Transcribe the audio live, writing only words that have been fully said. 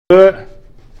Good?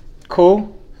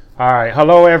 Cool? All right.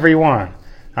 Hello, everyone.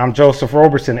 I'm Joseph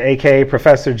Robertson, a.k.a.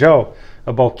 Professor Joe,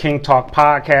 of both King Talk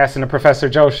Podcast and the Professor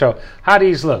Joe Show. How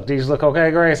these look? These look okay,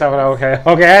 Grace? Okay.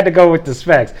 Okay, I had to go with the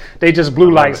specs. They just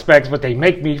blue light specs, but they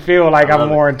make me feel like I'm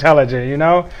more intelligent, you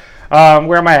know?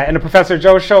 Where am I at? In the Professor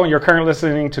Joe Show, and you're currently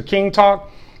listening to King Talk,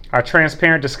 our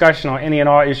transparent discussion on any and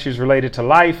all issues related to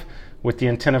life, with the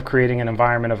intent of creating an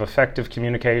environment of effective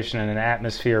communication and an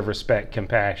atmosphere of respect,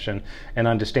 compassion, and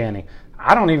understanding.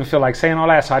 I don't even feel like saying all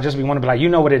that, so I just want to be like, you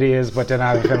know what it is, but then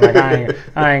I feel like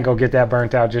I ain't gonna get that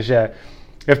burnt out just yet.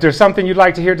 If there's something you'd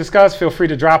like to hear discussed, feel free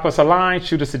to drop us a line,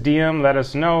 shoot us a DM, let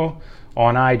us know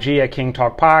on IG at King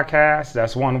Talk Podcast.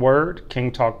 That's one word,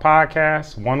 King Talk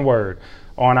Podcast, one word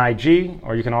on IG,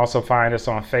 or you can also find us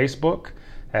on Facebook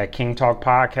at King Talk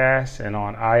Podcast and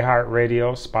on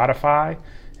iHeartRadio, Spotify,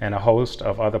 and a host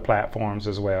of other platforms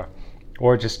as well.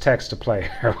 Or just text the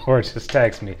player, or just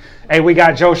text me. Hey, we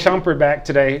got Joe Shumpert back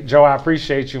today. Joe, I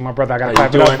appreciate you, my brother. I got to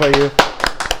clap it up for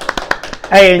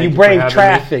you. Hey, and you braved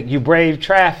traffic. You braved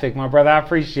traffic, my brother. I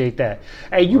appreciate that.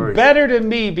 Hey, you better than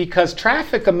me because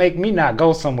traffic will make me not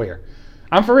go somewhere.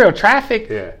 I'm for real. Traffic,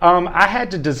 I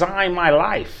had to design my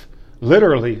life,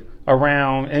 literally,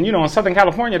 around, and you know, in Southern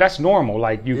California, that's normal.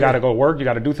 Like, you got to go work, you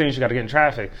got to do things, you got to get in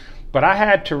traffic. But I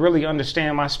had to really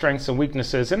understand my strengths and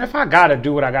weaknesses. And if I got to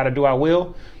do what I got to do, I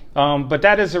will. But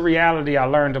that is a reality I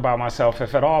learned about myself.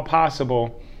 If at all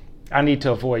possible, I need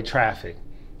to avoid traffic,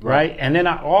 right? And then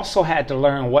I also had to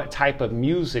learn what type of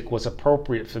music was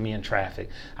appropriate for me in traffic.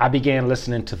 I began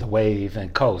listening to The Wave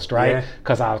and Coast, right?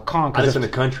 Because I was calm. I listen to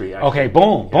country, actually. Okay,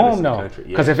 boom, no.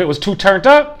 Because if it was too turned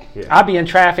up, I'd be in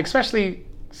traffic, especially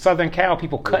Southern Cal,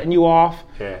 people cutting you off,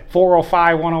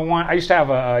 405, 101. I used to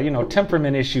have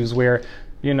temperament issues where,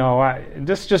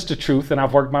 this is just the truth, and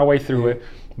I've worked my way through it.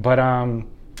 But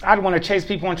I'd want to chase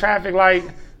people in traffic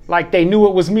like they knew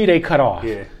it was me they cut off.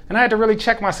 Yeah. And I had to really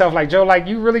check myself, like, Joe, like,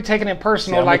 you really taking it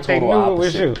personal, like they knew it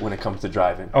was you. When it comes to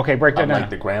driving. Okay, break that down. I'm like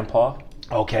the grandpa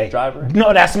driver.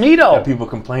 No, that's me, though. That people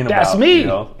complain about. That's me.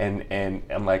 And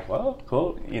I'm like, well,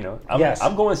 cool,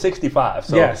 I'm going 65,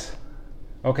 so. Yes.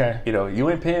 Okay. You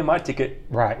ain't paying my ticket.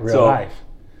 Right, real life.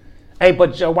 Hey,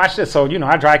 but Joe, watch this. So,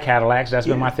 I drive Cadillacs. That's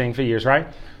been my thing for years, right?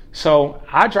 So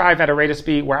I drive at a rate of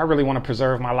speed where I really want to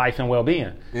preserve my life and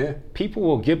well-being. Yeah. People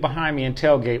will get behind me and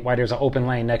tailgate while there's an open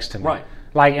lane next to me. Right.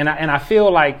 Like, and I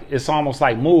feel like it's almost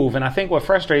like move. And I think what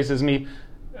frustrates me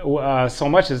so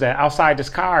much is that outside this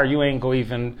car, you ain't going to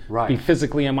even be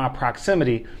physically in my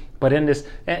proximity. But in this,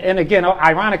 and again,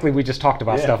 ironically, we just talked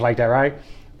about stuff like that, right?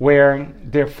 Where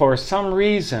there, for some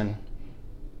reason,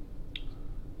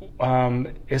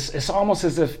 it's almost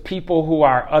as if people who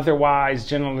are otherwise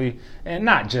generally, and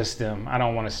not just them, I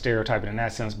don't want to stereotype it in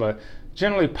that sense, but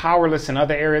generally powerless in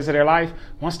other areas of their life,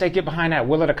 once they get behind that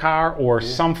wheel of the car or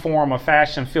some form of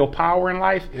fashion, feel power in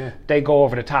life, they go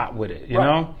over the top with it, you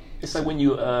know? It's like when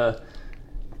you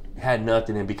had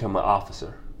nothing and become an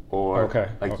officer. Or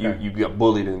you got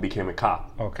bullied and became a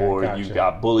cop. Or you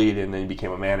got bullied and then you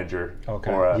became a manager. Or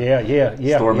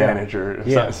a store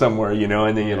manager somewhere,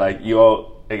 and then you're like,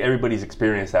 everybody's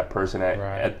experienced that person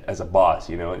as a boss,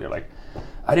 and you're like,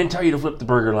 I didn't tell you to flip the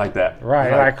burger like that.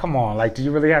 Right, like come on, like, do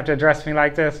you really have to address me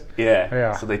like this?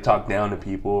 Yeah. So they talk down to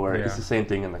people, or it's the same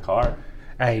thing in the car.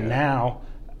 Hey, now,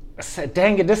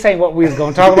 dang it, this ain't what we was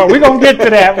going to talk about. We're going to get to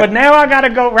that, but now I got to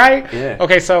go, right? Yeah.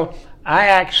 Okay, so I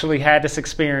actually had this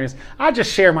experience. I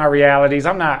just share my realities.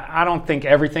 I don't think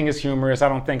everything is humorous. I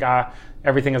don't think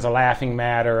everything is a laughing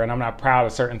matter, and I'm not proud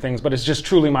of certain things, but it's just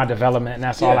truly my development, and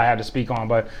that's all I have to speak on.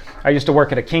 But I used to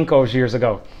work at a Kinko's years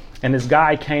ago, and this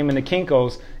guy came into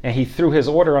Kinko's, and he threw his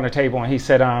order on the table, and he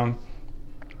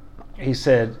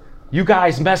said, you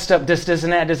guys messed up this,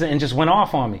 and that, and just went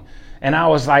off on me. And I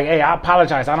was like, hey, I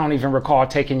apologize. I don't even recall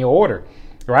taking your order.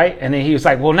 Right? And then he was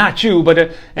like, well, not you,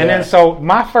 but, then so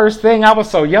my first thing, I was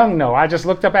so young, though. I just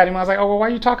looked up at him. I was like, oh, well, why are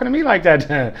you talking to me like that?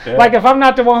 Like, if I'm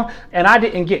not the one, and I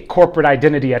didn't get corporate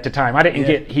identity at the time. I didn't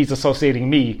get, he's associating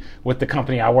me with the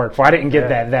company I work for. I didn't get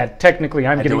that technically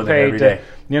I'm getting paid to,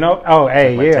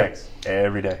 text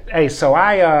every day. Hey, so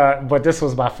but this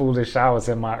was my foolish, I was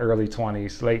in my early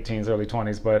 20s, late teens, early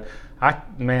 20s, but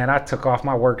I took off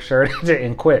my work shirt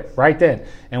and quit right then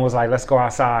and was like, let's go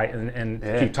outside and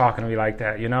keep talking to me like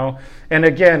that, And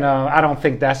again, I don't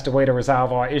think that's the way to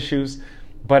resolve our issues.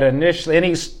 But initially, and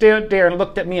he stood there and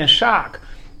looked at me in shock.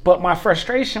 But my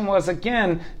frustration was,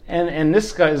 again, and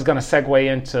this is going to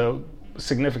segue into a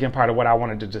significant part of what I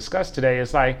wanted to discuss today,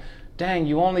 is like, dang,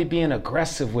 you only being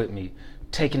aggressive with me,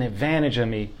 taking advantage of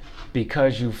me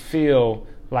because you feel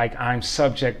like I'm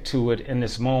subject to it in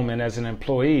this moment as an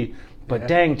employee. But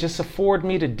dang, just afford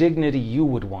me the dignity you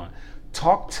would want.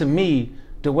 talk to me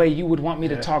the way you would want me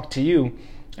to talk to you.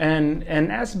 And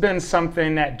that's been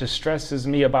something that distresses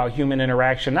me about human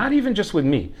interaction, not even just with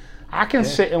me. I can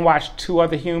sit and watch two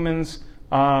other humans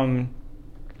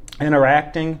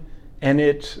interacting,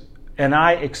 and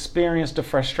I experience the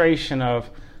frustration of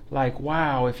like,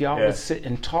 wow, if y'all would sit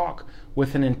and talk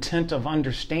with an intent of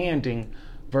understanding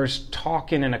versus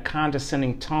talking in a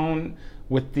condescending tone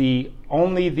with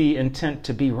only the intent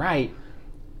to be right,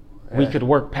 we could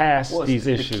work past these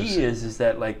issues. The key is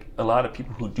that like a lot of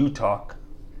people who do talk,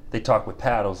 they talk with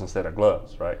paddles instead of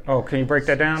gloves, right? Oh, can you break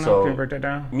that down? So, can you break that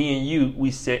down? Me and you, we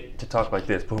sit to talk like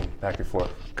this, boom, back and forth.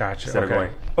 Gotcha. Instead of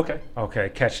going, okay,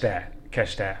 catch that.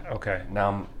 Okay.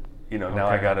 Now now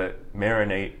I gotta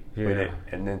marinate with it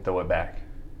and then throw it back.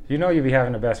 You know you be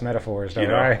having the best metaphors, though,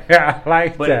 right? Yeah, I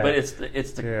like that.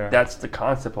 But that's the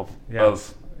concept of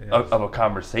a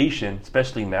conversation,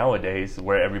 especially nowadays,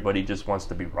 where everybody just wants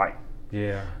to be right.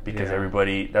 Yeah. Because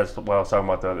everybody, that's what I was talking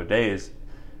about the other day, is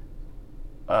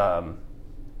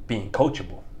being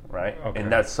coachable, right? Okay.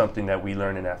 And that's something that we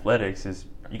learn in athletics is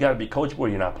you got to be coachable or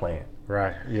you're not playing.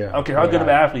 Right, yeah. I don't care how good of an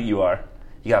athlete you are,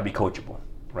 you got to be coachable,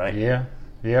 right?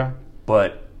 Yeah.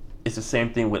 But it's the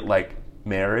same thing with like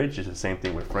marriage. It's the same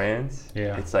thing with friends.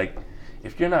 Yeah. It's like,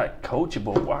 if you're not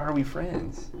coachable, why are we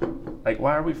friends? Like,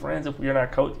 why are we friends if you're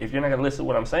not if you're not gonna listen to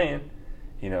what I'm saying,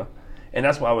 And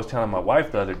that's why I was telling my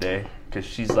wife the other day, because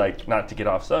she's like, not to get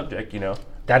off subject,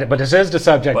 But this is the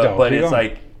subject, though. But it's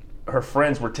like her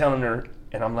friends were telling her,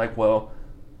 and I'm like, well,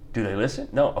 do they listen?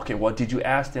 No. Okay. Well, did you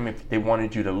ask them if they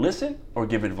wanted you to listen or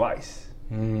give advice?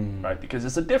 Right? Because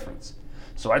it's a difference.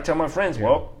 So I tell my friends,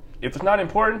 well, if it's not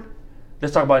important,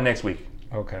 let's talk about it next week.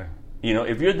 Okay.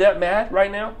 If you're that mad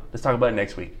right now, let's talk about it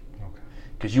next week. Okay.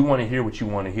 Because you want to hear what you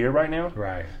want to hear right now.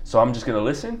 Right. So I'm just going to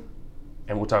listen,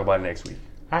 and we'll talk about it next week.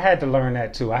 I had to learn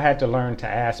that too. I had to learn to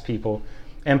ask people.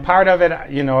 And part of it,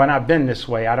 and I've been this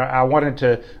way. I wanted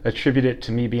to attribute it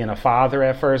to me being a father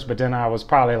at first, but then I was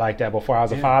probably like that before I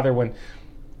was a father. When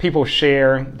people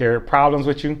share their problems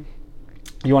with you,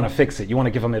 you want to fix it. You want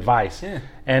to give them advice. Yeah.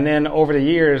 And then over the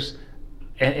years,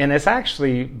 and it's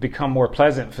actually become more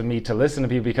pleasant for me to listen to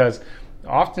people, because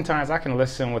oftentimes I can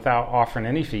listen without offering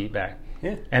any feedback.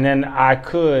 Yeah. And then I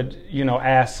could,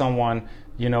 ask someone,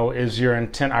 is your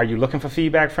intent, are you looking for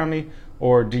feedback from me?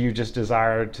 Or do you just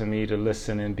desire me to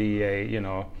listen and be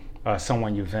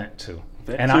someone you vent to?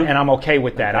 And I'm okay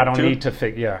with that. I don't need to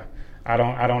fix. Yeah, I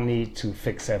don't need to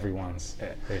fix everyone's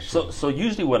issue. So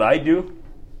usually what I do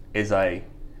is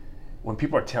when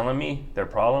people are telling me their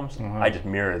problems, I just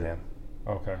mirror them.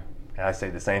 Okay. And I say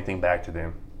the same thing back to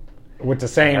them. With the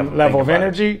same level of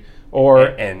energy, or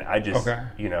and I just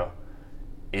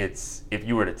it's, if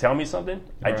you were to tell me something,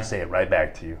 I just say it right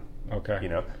back to you. Okay.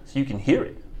 So you can hear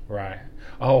it. Right.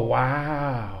 Oh,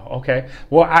 wow. Okay.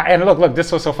 Well, and look,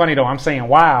 this was so funny though. I'm saying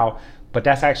wow, but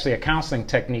that's actually a counseling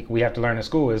technique we have to learn in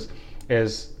school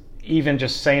is even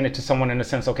just saying it to someone in the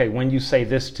sense, okay, when you say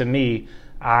this to me,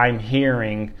 I'm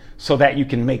hearing, so that you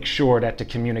can make sure that the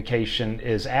communication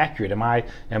is accurate. Am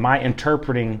I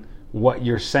interpreting what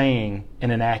you're saying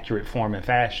in an accurate form and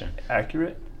fashion?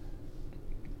 Accurate?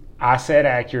 I said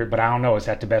accurate, but I don't know. Is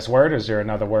that the best word, or is there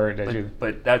another word that you?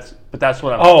 But that's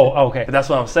what I'm. Oh, okay. But that's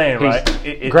what I'm saying,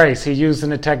 right? Grace, he's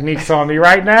using the techniques on me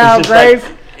right now, Grace.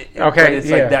 Okay, it's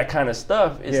like that kind of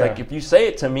stuff. It's like, if you say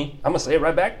it to me, I'm gonna say it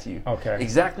right back to you. Okay.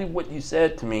 Exactly what you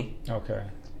said to me. Okay.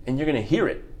 And you're gonna hear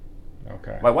it.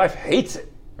 Okay. My wife hates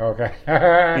it. Okay.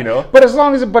 But as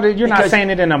long as you're not saying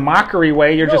it in a mockery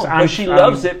way. You're just. But she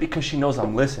loves it because she knows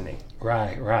I'm listening.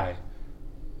 Right.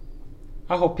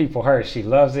 I hope people heard she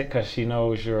loves it because she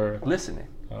knows you're listening.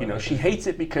 She hates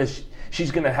it because she's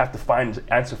gonna have to find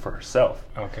the answer for herself.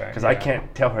 Okay. Because I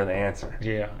can't tell her the answer.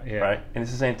 Yeah. Right. And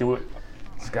it's the same thing with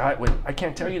Scott. I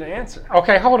can't tell you the answer.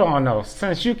 Okay, hold on though.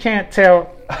 Since you can't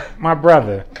tell my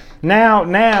brother,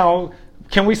 now.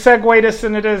 Can we segue this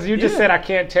into this? You just said I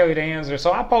can't tell you the answer.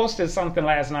 So I posted something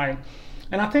last night,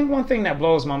 and I think one thing that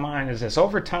blows my mind is this: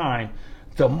 over time,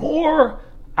 the more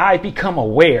I become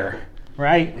aware,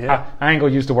 right? Yeah. I ain't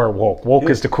gonna use the word woke. Woke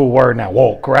is the cool word now.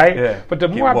 Woke, right? Yeah. But the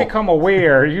more I become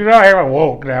aware, I am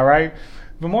woke now, right?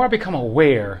 The more I become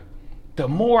aware,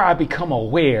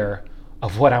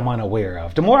 of what I'm unaware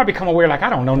of. The more I become aware, like I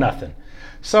don't know nothing.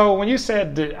 So when you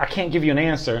said that I can't give you an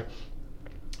answer,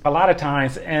 a lot of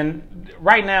times, and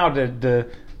right now the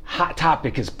hot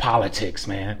topic is politics,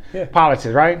 man. Yeah.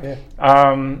 Politics, right? Yeah.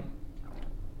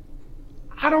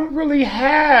 I don't really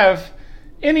have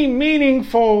any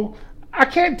meaningful. I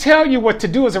can't tell you what to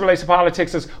do as it relates to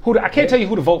politics. I can't tell you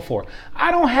who to vote for.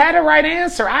 I don't have the right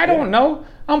answer. I don't know.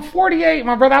 I'm 48,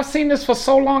 my brother. I've seen this for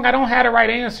so long. I don't have the right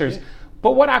answers. Yeah.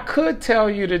 But what I could tell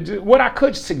you to do, what I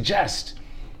could suggest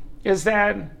is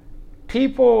that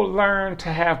people learn to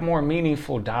have more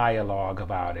meaningful dialogue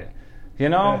about it, you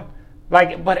know? Yeah.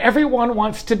 Like, but everyone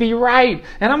wants to be right.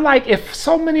 And I'm like, if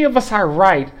so many of us are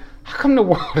right, how come the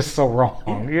world is so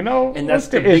wrong, you know? And that's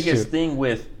the biggest thing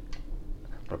with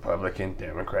Republican,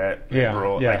 Democrat,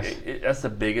 liberal. Yes. Like that's the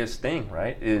biggest thing,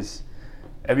 right? Is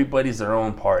everybody's their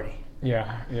own party.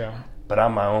 Yeah, yeah. But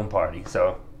I'm my own party,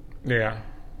 so yeah.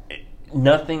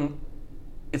 Nothing.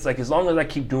 It's like as long as I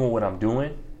keep doing what I'm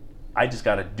doing, I just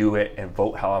got to do it and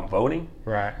vote how I'm voting.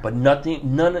 Right. But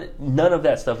none of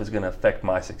that stuff is going to affect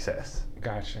my success.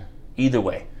 Gotcha. Either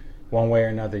way. One way or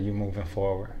another, you moving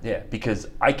forward. Yeah, because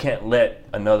I can't let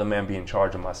another man be in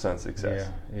charge of my son's success.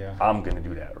 Yeah. I'm going to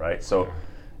do that, right? So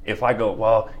if I go,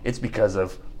 well, it's because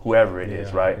of whoever it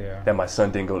is, right? Yeah. That my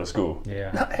son didn't go to school.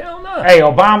 Yeah. No, hell no. Hey,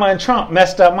 Obama and Trump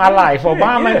messed up my life.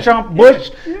 Obama and Trump,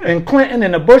 Bush and Clinton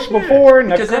and the Bush before. And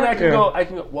because then I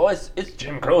can go, well, it's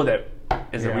Jim Crow that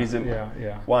is the reason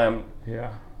why I'm.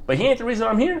 Yeah. But he ain't the reason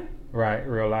I'm here. Right,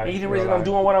 real life. He's the reason I'm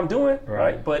doing what I'm doing,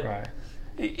 right? But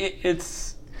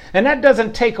it's. And that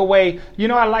doesn't take away, you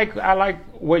know, I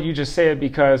like what you just said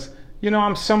because, you know,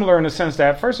 I'm similar in the sense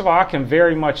that, first of all, I can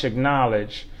very much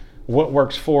acknowledge what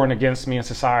works for and against me in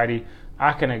society.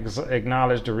 I can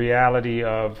acknowledge the reality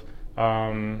of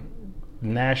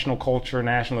national culture,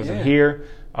 nationalism here,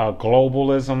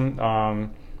 globalism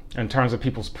in terms of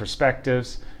people's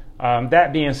perspectives.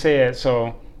 That being said,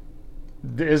 so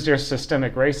is there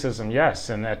systemic racism? Yes.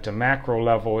 And at the macro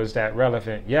level, is that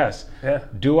relevant? Yes. Yeah.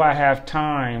 Do I have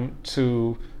time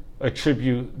to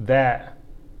attribute the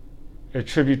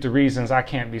reasons I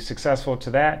can't be successful to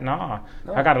that? Nah.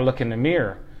 No. I got to look in the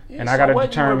mirror. Yeah, and I got to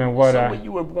determine what. So what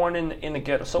you were born in the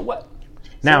ghetto. So what?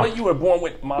 Now, what you were born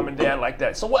with mom and dad like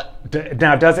that. So what?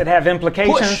 Now, does it have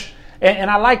implications? Push.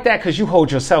 And I like that because you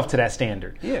hold yourself to that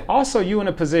standard. Yeah. Also, you in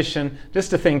a position,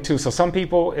 just the thing too, so some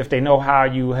people, if they know how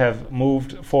you have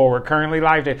moved forward currently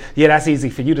life, that's easy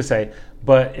for you to say.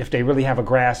 But if they really have a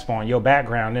grasp on your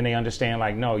background, then they understand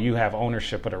like, no, you have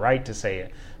ownership of the right to say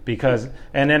it. Because,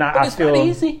 and then I feel. It's not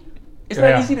easy. It's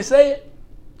not easy to say it.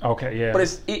 Okay, yeah. But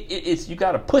it's you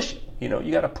got to push it. You know,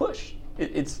 you got to push.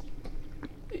 It's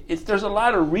there's a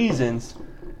lot of reasons,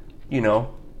 you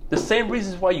know. The same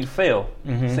reasons why you fail,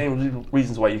 same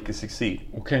reasons why you can succeed.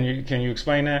 Can you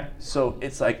explain that? So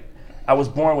it's like I was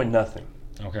born with nothing.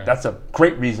 Okay. That's a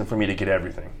great reason for me to get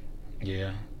everything.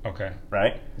 Yeah. Okay.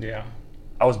 Right? Yeah.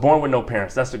 I was born with no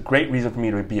parents. That's a great reason for me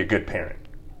to be a good parent.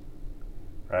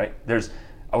 Right?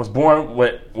 I was born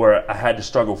where I had to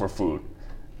struggle for food.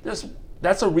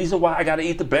 That's a reason why I got to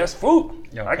eat the best food.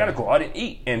 Okay. I got to go out and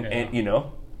eat and you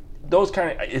know, those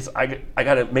kind of I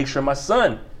got to make sure my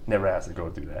son never has to go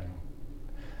through that.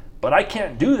 But I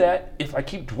can't do that if I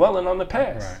keep dwelling on the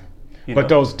past. Right. But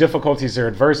those difficulties or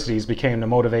adversities became the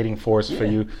motivating force for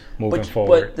you moving forward.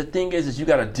 But the thing is you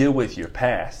got to deal with your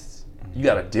past. You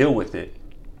got to deal with it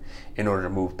in order to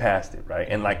move past it, right?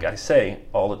 And like I say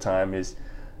all the time is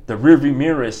the rearview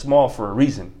mirror is small for a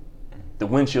reason. The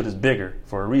windshield is bigger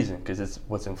for a reason because it's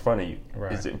what's in front of you.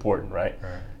 Right. It's important, right?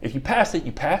 If you passed it,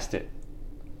 you passed it.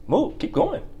 Move. Keep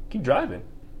going. Keep driving.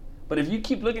 But if you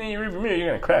keep looking in your rearview mirror, you're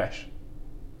going to crash.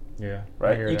 Yeah.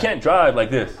 Right? You can't drive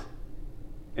like this.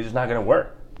 It's just not going to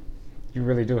work. You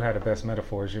really do have the best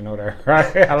metaphors, you know that,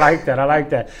 right? I like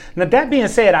that. Now, that being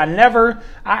said, I never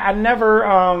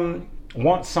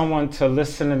want someone to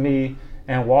listen to me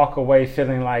and walk away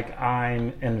feeling like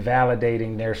I'm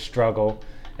invalidating their struggle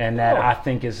and that I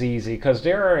think it's easy. Because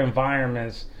there are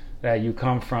environments that you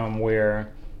come from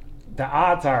where the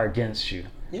odds are against you.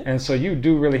 Yeah. And so you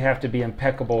do really have to be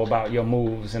impeccable about your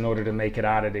moves in order to make it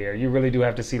out of there. You really do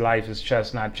have to see life as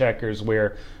chess, not checkers,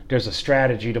 where there's a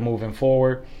strategy to moving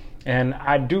forward. And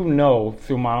I do know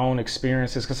through my own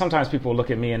experiences, because sometimes people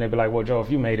look at me and they be like, well, Joe, if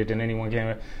you made it, then anyone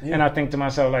can. Yeah. And I think to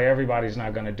myself, like, everybody's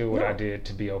not going to do what I did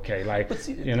to be okay. Like, but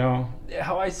see, you know?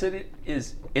 How I said it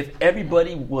is if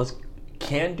everybody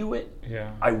can do it,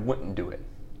 I wouldn't do it.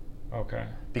 Okay.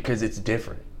 Because it's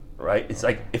different. Right? It's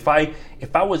like if I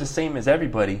was the same as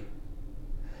everybody,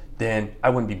 then I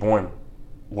wouldn't be born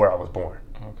where I was born.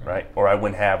 Okay. Right? Or I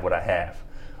wouldn't have what I have.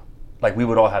 Like we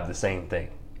would all have the same thing.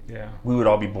 Yeah. We would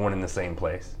all be born in the same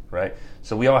place, right?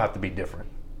 So we all have to be different.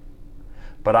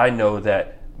 But I know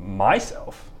that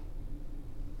myself,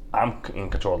 I'm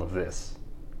in control of this.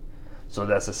 So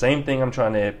that's the same thing I'm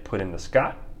trying to put into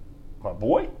Scott, my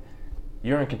boy.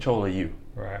 You're in control of you.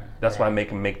 Right. That's why I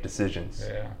make him make decisions.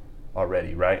 Yeah.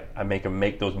 Already, right? I make them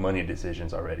make those money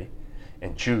decisions already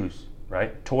and choose,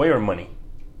 right? Toy or money?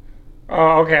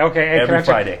 Oh, okay. Hey, every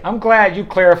Friday. I'm glad you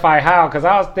clarify how, because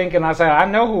I was thinking, I said, I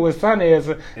know who his son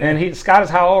is, and Scott is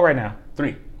how old right now?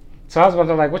 3. So I was about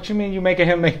to what you mean you making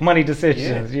him make money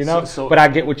decisions, you know? But I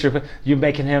get what you're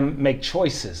making him make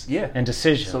choices and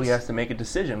decisions. So he has to make a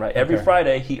decision, right? Every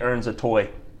Friday he earns a toy,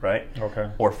 right?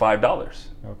 Okay. Or $5.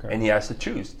 Okay. And he has to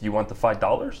choose. Do you want the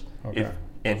 $5? Okay.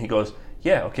 And he goes,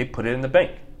 yeah, okay, put it in the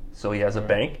bank. So he has a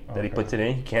bank that he puts it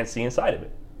in. He can't see inside of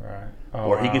it. Right.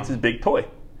 Or he gets his big toy.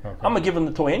 Okay. I'm going to give him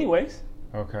the toy anyways.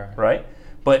 Okay. Right?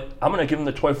 But I'm going to give him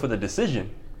the toy for the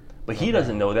decision. But he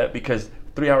doesn't know that because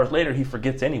 3 hours later he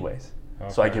forgets anyways.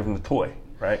 Okay. So I give him the toy,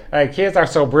 right? Hey, kids are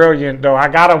so brilliant though. I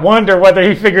got to wonder whether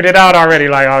he figured it out already.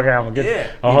 Like, okay, I'm going to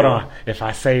get hold on. If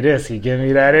I say this, he give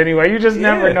me that anyway. You just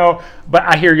never know. But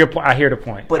I hear I hear the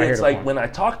point. But it's like when I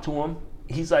talk to him,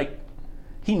 he's like,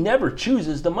 he never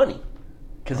chooses the money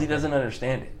because he doesn't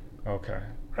understand it. Okay.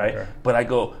 Right? Okay. But I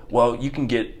go, well, you can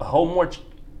get a whole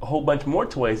bunch more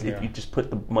toys if you just put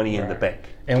the money in the bank.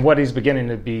 And what he's beginning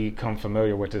to become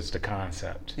familiar with is the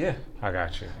concept. Yeah. I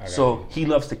got you. So he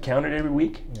loves to count it every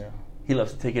week. Yeah. He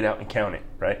loves to take it out and count it,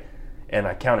 right? And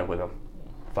I count it with him.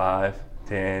 5,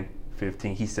 10,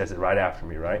 15. He says it right after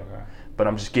me, right? Okay. But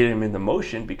I'm just getting him in the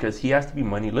motion because he has to be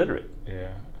money literate. Yeah.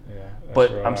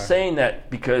 But I'm saying that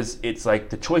because it's like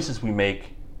the choices we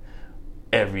make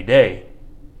every day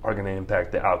are going to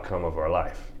impact the outcome of our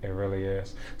life. It really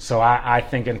is. So I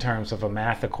think in terms of a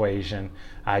math equation,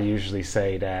 I usually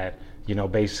say that,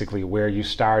 basically where you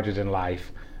started in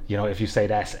life, if you say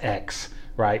that's X,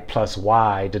 right, plus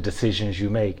Y, the decisions you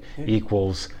make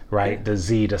equals, right, the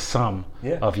Z, the sum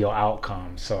of your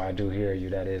outcome. So I do hear you.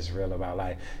 That is real about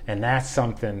life. And that's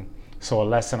something, so a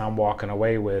lesson I'm walking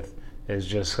away with is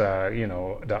just,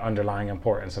 the underlying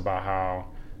importance about how,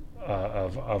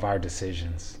 of our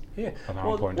decisions. Yeah. Of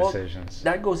our important decisions.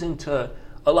 That goes into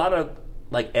a lot of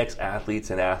like ex-athletes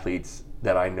and athletes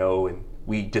that I know, and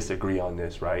we disagree on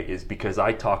this, right? Is because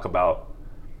I talk about,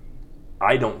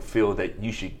 I don't feel that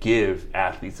you should give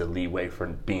athletes a leeway for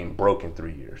being broke in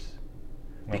 3 years.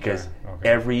 Because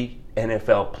every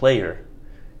NFL player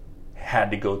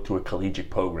had to go to a collegiate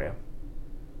program.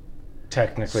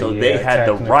 Technically, so they had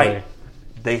the right,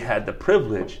 they had the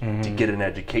privilege to get an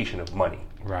education of money.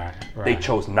 Right. They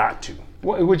chose not to.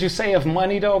 Would you say of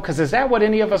money though? Because is that what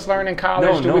any of us learn in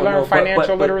college? Do we learn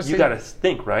financial literacy? You got to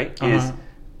think, right? Is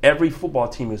every football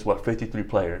team is 53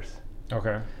 players.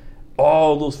 Okay.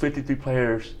 All those 53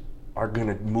 players are going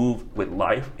to move with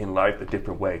life a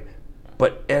different way.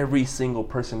 But every single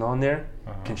person on there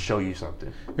can show you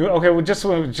something. Okay, well,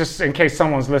 just in case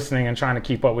someone's listening and trying to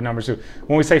keep up with numbers too,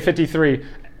 when we say 53,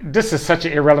 this is such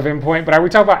an irrelevant point, but are we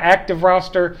talking about active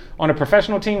roster on a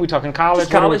professional team? We talking college?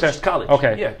 Just college.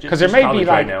 Okay. Yeah, because there may be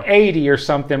like 80 or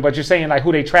something, but you're saying like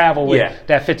who they travel with,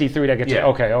 that 53 that gets you.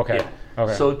 Okay. Yeah.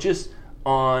 Okay. So just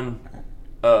on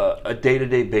a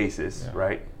day-to-day basis,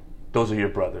 right? Those are your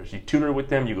brothers. You tutor with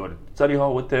them, you go to study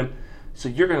hall with them. So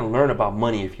you're going to learn about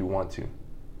money if you want to.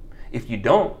 If you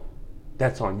don't,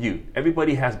 that's on you.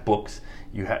 Everybody has books.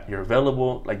 You're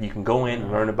available. Like you can go in and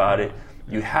learn about it.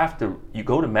 You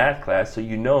go to math class so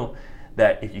you know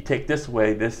that if you take this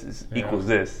away, this equals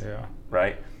this,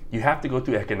 right? You have to go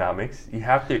through economics. You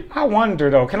have to. I wonder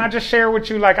though, can I just share with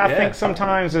you? Like I think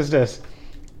sometimes is this,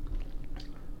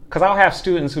 because I'll have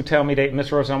students who tell me,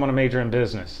 Mr. Rosen, I want to major in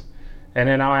business. And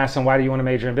then I'll ask them, why do you want to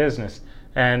major in business?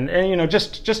 And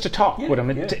just to talk with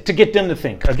them, to get them to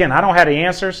think. Again, I don't have the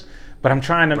answers, but I'm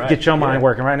trying to get your mind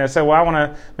working, right? And they say, well, I want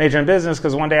to major in business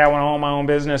because one day I want to own my own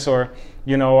business, or,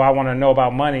 I want to know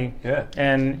about money. Yeah.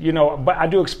 And, but I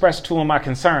do express to them my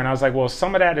concern. I was like, well,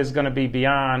 some of that is going to be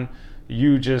beyond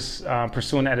you just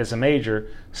pursuing that as a major.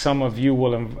 Some of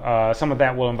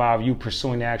that will involve you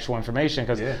pursuing the actual information.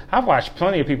 Because I've watched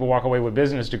plenty of people walk away with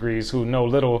business degrees who know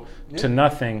little to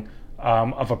nothing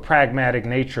of a pragmatic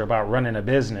nature about running a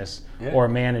business or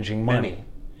managing money.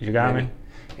 You got me?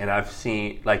 And I've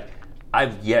seen,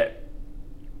 I've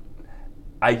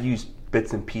used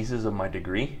bits and pieces of my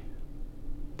degree,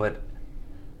 but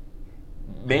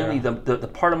mainly the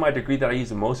part of my degree that I use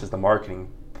the most is the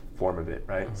marketing form of it,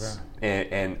 right? Okay.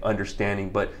 And understanding.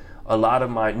 But a lot of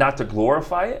not to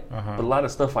glorify it, but a lot of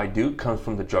stuff I do comes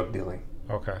from the drug dealing.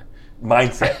 Okay.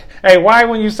 Mindset. Hey, why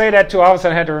when you say that too, all of a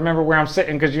sudden I had to remember where I'm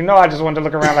sitting because I just wanted to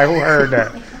look around like who heard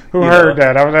that? Who heard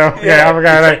that? I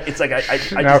forgot. It's like I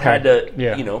just had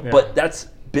to, but that's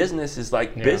business is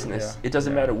like business. It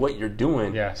doesn't matter what you're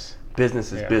doing. Yes.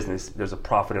 Business is business. There's a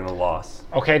profit and a loss.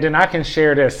 Okay, then I can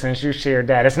share this since you shared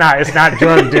that. It's not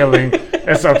drug dealing.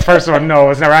 It's a first one, no,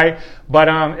 it's not right. But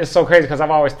it's so crazy because I've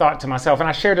always thought to myself, and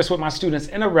I share this with my students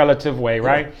in a relative way,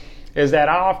 right? is that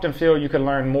I often feel you can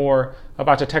learn more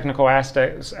about the technical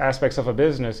aspects of a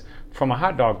business from a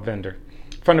hot dog vendor.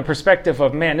 From the perspective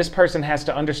of, man, this person has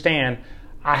to understand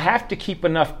I have to keep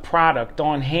enough product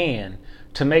on hand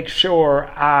to make sure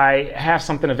I have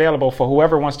something available for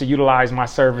whoever wants to utilize my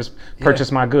service,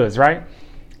 purchase my goods, right?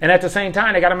 And at the same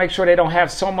time, they got to make sure they don't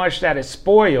have so much that it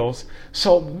spoils.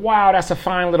 So, wow, that's a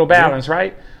fine little balance,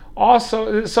 right?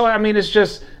 Also, so I mean, it's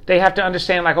just, they have to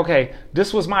understand, like, okay,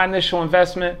 this was my initial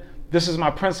investment. This is my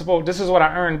principal. This is what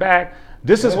I earned back.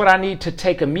 This is what I need to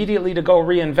take immediately to go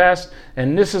reinvest.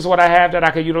 And this is what I have that I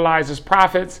could utilize as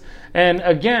profits. And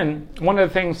again, one of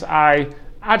the things I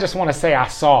just want to say I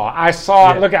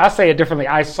saw, look, I'll say it differently.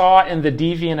 I saw in the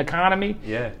deviant economy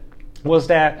was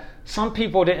that some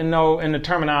people didn't know, in the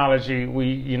terminology we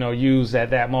used at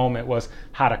that moment, was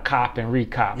how to cop and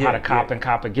recop, how to cop and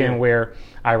cop again, where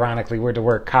ironically where the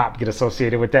word cop get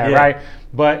associated with that, right?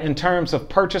 But in terms of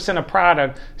purchasing a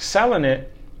product, selling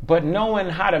it, but knowing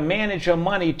how to manage your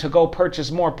money to go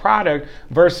purchase more product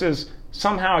versus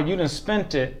somehow you done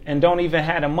spent it and don't even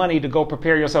have the money to go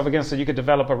prepare yourself again so you could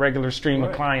develop a regular stream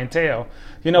of clientele.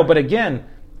 But again,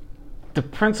 the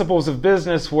principles of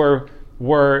business were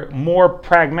more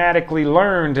pragmatically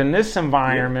learned in this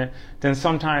environment than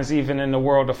sometimes even in the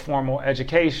world of formal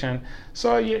education.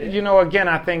 So, again,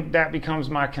 I think that becomes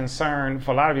my concern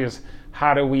for a lot of you is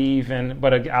how do we even,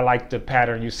 but I like the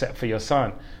pattern you set for your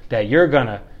son, that you're going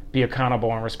to be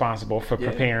accountable and responsible for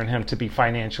preparing him to be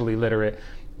financially literate,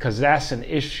 because that's an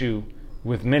issue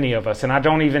with many of us. And I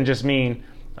don't even just mean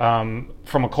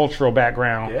from a cultural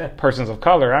background, persons of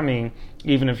color. I mean,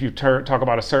 even if you talk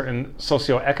about a certain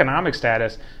socioeconomic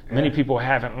status, many people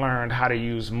haven't learned how to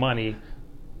use money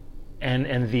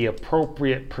and the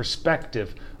appropriate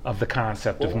perspective of the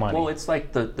concept of money. Well, it's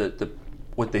like the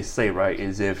what they say, right,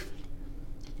 is if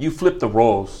you flip the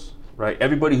roles, right,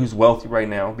 everybody who's wealthy right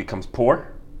now becomes poor.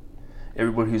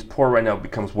 Everybody who's poor right now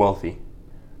becomes wealthy.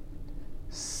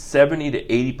 70 to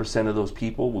 80% of those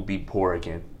people will be poor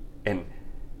again. And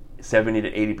 70 to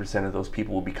 80% of those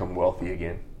people will become wealthy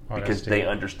again. Because they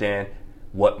understand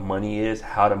what money is,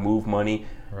 how to move money,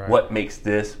 what makes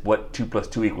this, what 2 +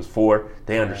 2 = 4.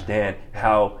 They understand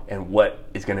how and what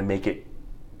is going to make it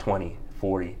 20,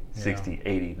 40, 60,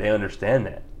 80. They understand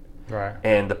that. Right.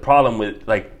 And the problem with,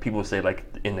 like, people say, like,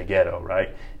 in the ghetto,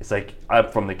 right? It's like,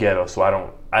 I'm from the ghetto, so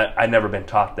I never been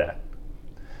taught that.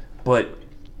 But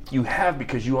you have,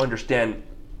 because you understand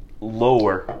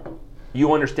you're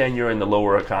in the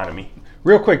lower economy.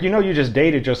 Real quick, you just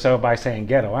dated yourself by saying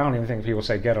ghetto. I don't even think people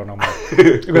say ghetto no more.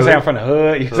 You can say I'm from the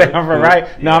hood. You can say I'm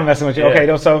from No, I'm messing with you.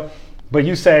 Okay, so, but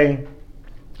you say,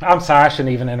 I'm sorry, I shouldn't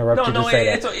even interrupt you to say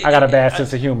that. I got a bad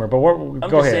sense of humor, but go ahead. I'm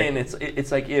just saying,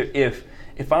 it's like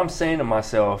if I'm saying to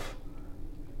myself,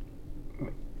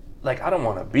 like, I don't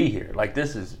want to be here. Like,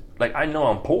 this is, like, I know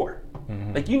I'm poor.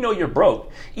 Mm-hmm. Like, you're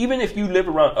broke. Even if you live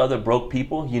around other broke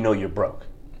people, you're broke.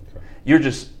 Okay. You're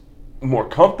just more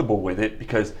comfortable with it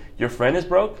because your friend is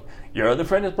broke, your other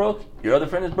friend is broke, your other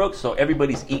friend is broke, so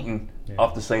everybody's eating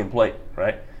off the same plate,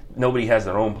 right? Nobody has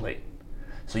their own plate.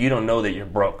 So you don't know that you're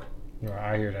broke.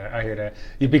 I hear that.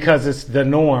 Because it's the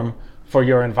norm for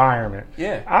your environment.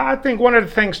 Yeah. I think one of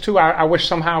the things, too, I wish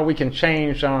somehow we can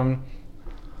change the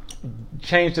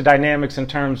dynamics in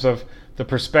terms of the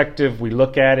perspective we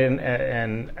look at it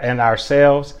and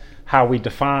ourselves, how we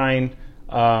define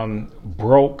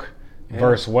broke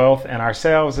versus wealth and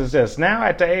ourselves is this. Now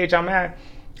at the age I'm at,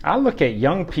 I look at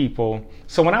young people.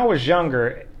 So when I was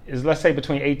younger, let's say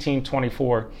between 18 and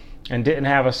 24, and didn't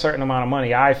have a certain amount of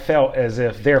money, I felt as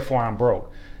if therefore I'm broke.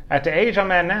 At the age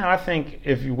I'm at now, I think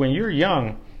when you're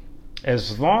young,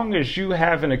 as long as you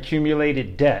haven't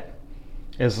accumulated debt,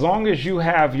 as long as you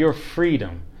have your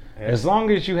freedom, as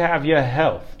long as you have your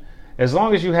health, as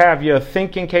long as you have your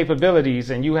thinking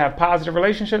capabilities and you have positive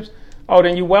relationships,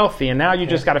 then you're wealthy. And now you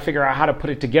just got to figure out how to put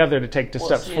it together to take the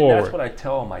steps forward. That's what I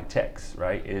tell my techs,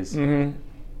 right? Is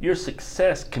your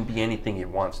success can be anything it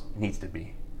needs to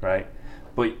be, right?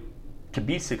 But to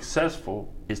be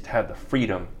successful is to have the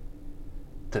freedom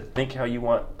to think how you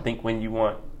want, think when you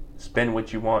want, spend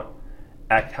what you want,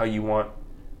 act how you want,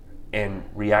 and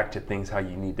react to things how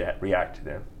you need to react to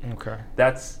them. Okay.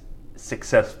 That's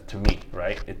success to me,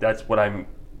 right? That's what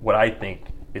I think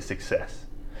is success,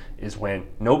 is when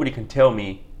nobody can tell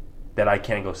me that I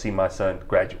can't go see my son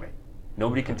graduate.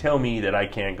 Nobody can tell me that I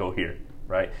can't go here,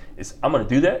 right? I'm going to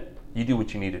do that. You do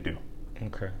what you need to do.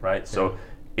 Okay. Right? So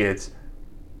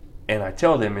and I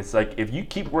tell them, it's like, if you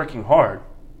keep working hard,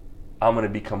 I'm going to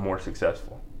become more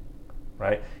successful,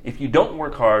 right? If you don't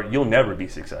work hard, you'll never be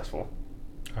successful.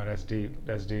 Oh, that's deep.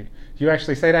 That's deep. You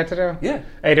actually say that to them? Yeah.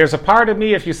 Hey, there's a part of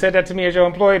me, if you said that to me as your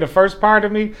employee, the first part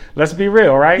of me, let's be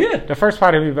real, right? Yeah. The first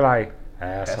part of me be like,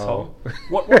 asshole.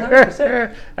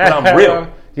 100%. But I'm real.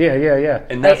 Yeah.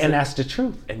 And that's the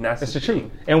truth. And that's the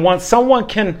truth. And once someone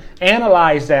can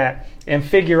analyze that and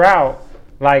figure out,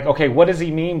 like, okay, what does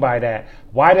he mean by that?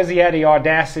 Why does he have the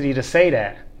audacity to say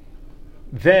that?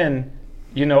 Then,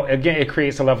 again, it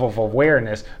creates a level of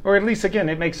awareness, or at least, again,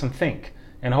 it makes them think.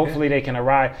 And hopefully they can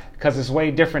arrive, because it's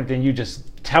way different than you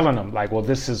just telling them, like, well,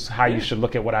 this is how you should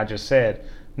look at what I just said.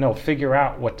 No, figure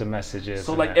out what the message is.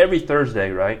 So, like, every Thursday,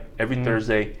 right? Every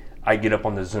Thursday, I get up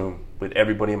on the Zoom with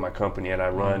everybody in my company, and I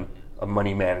run a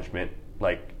money management,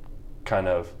 like, kind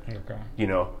of,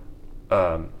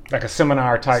 like a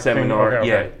seminar type thing.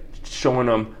 Okay. Showing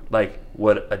them, like,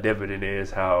 what a dividend is,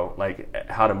 how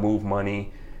to move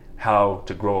money, how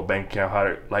to grow a bank account,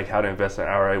 how to invest in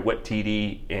IRA, what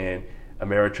TD and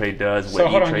Ameritrade does,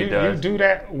 what E-Trade does. You do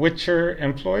that with your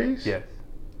employees? Yes.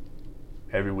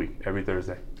 Every week, every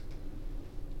Thursday.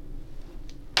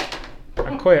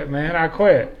 I quit, man. I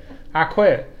quit.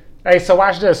 Hey, so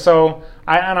watch this. So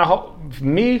I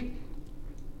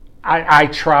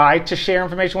try to share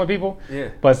information with people. Yeah.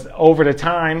 But over the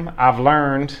time, I've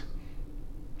learned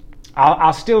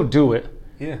I'll still do it.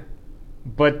 Yeah.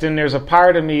 But then there's a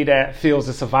part of me that feels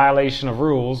it's a violation of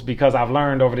rules, because I've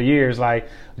learned over the years, like,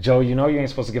 Joe, you ain't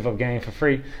supposed to give up game for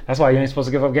free. That's why you ain't supposed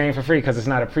to give up game for free, because it's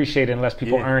not appreciated unless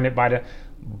people earn it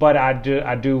But I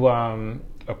do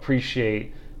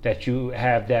appreciate that you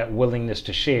have that willingness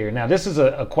to share. Now, this is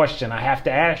a question I have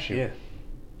to ask you. Yeah.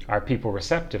 Are people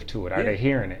receptive to it? Are they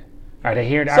hearing it? Are they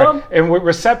hearing it? And we're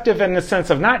receptive in the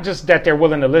sense of not just that they're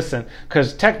willing to listen,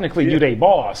 because technically you they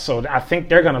boss, so I think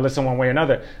they're going to listen one way or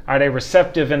another. Are they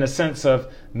receptive in the sense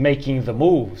of making the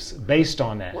moves based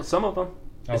on that? Well, some of them.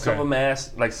 Okay. Some of them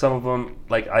ask, like, some of them,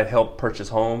 like, I help purchase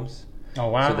homes. Oh,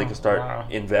 wow. So they can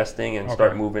start investing and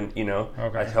start moving,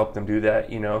 I help them do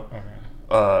that,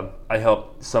 I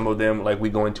help some of them, like, we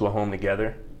go into a home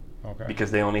together because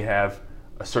they only have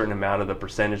a certain amount of the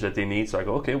percentage that they need. So I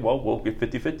go, okay, well, we'll get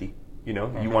 50-50. You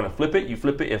want to flip it, you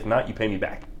flip it. If not, you pay me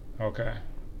back. Okay.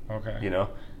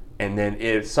 And then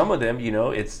if some of them,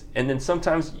 and then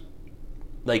sometimes,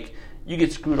 like, you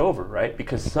get screwed over, right?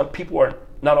 Because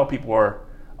not all people are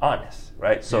honest,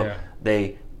 right? So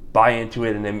they buy into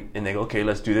it, and they go, okay,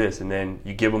 let's do this. And then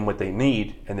you give them what they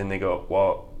need, and then they go,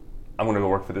 well, I'm going to go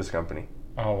work for this company.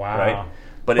 Oh, wow. Right?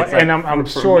 But it's like, I'm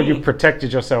sure you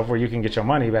protected yourself where you can get your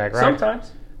money back, right?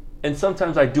 Sometimes. And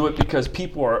sometimes I do it because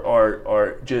people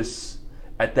are just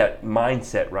at that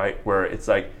mindset, right? Where it's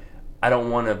like, I don't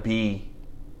want to be,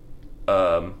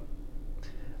 I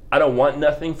don't want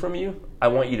nothing from you. I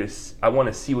want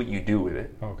to see what you do with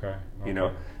it. Okay.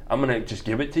 I'm going to just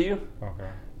give it to you. Okay.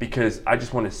 Because I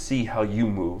just want to see how you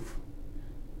move,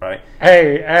 right?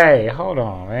 Hey, hold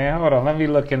on, man. Hold on. Let me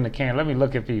look in the camera. Let me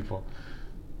look at people.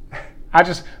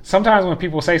 Sometimes when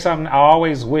people say something, I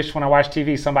always wish when I watch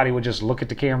TV somebody would just look at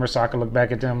the camera so I could look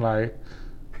back at them like,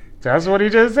 that's what he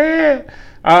just said.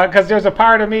 Because there's a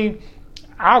part of me,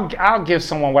 I'll give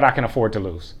someone what I can afford to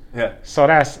lose. Yeah. So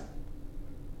that's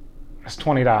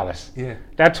 $20. Yeah.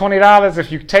 That $20,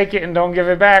 if you take it and don't give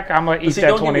it back, I'm gonna eat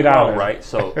that $20. Don't get me wrong, right?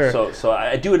 So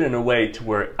I do it in a way to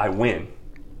where I win,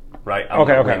 right?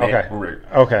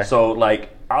 Okay. So,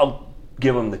 like, I'll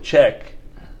give them the check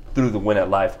through the Win at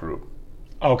Life group.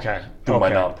 Okay. Through my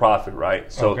nonprofit,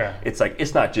 right? So it's like,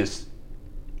 it's not just.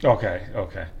 Okay.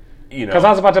 Because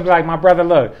I was about to be like, my brother,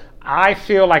 look, I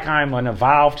feel like I'm an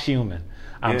evolved human.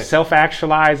 I'm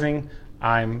self-actualizing.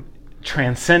 I'm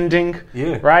transcending,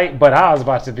 right? But I was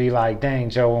about to be like,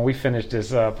 dang, Joe, when we finish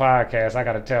this podcast, I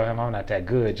got to tell him I'm not that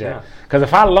good, Joe. Because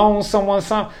if I loan someone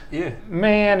something,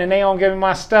 man, and they don't give me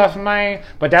my stuff, man.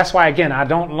 But that's why, again, I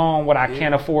don't loan what I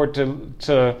can't afford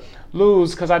to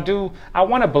lose, because I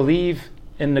want to believe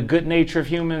in the good nature of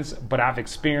humans, but I've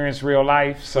experienced real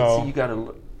life. So see,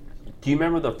 do you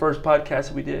remember the first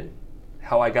podcast we did?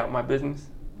 How I got my business?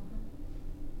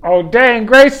 Oh, dang,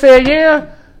 Grace said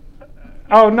yeah.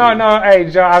 Oh, no. Hey,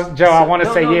 Joe, I want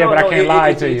to say but I can't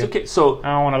lie to you. It's okay. So I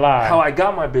don't want to lie. How I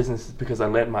got my business is because I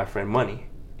lent my friend money.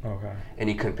 Okay. And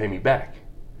he couldn't pay me back.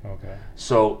 Okay.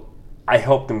 So I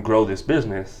helped him grow this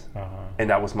business, and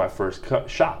that was my first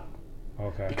shop.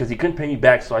 Okay. Because he couldn't pay me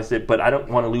back, so I said, but I don't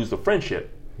want to lose the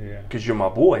friendship. Yeah. Because you're my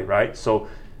boy, right? So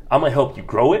I'm going to help you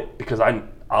grow it, because I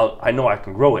know I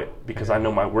can grow it, because I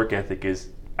know my work ethic is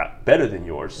better than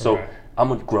yours. So I'm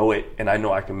going to grow it, and I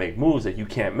know I can make moves that you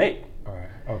can't make. All right.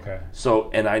 Okay. So,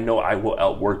 and I know I will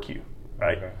outwork you,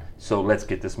 right? Okay. So let's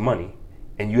get this money.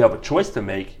 And you have a choice to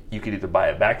make. You could either buy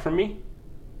it back from me,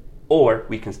 or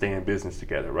we can stay in business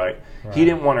together, right? He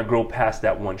didn't want to grow past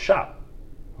that one shop.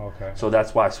 Okay. So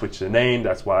that's why I switched the name.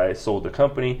 That's why I sold the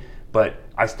company. But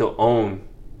I still own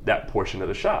that portion of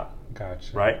the shop.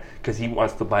 Gotcha. Right? Because he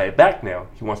wants to buy it back now.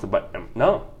 He wants to buy.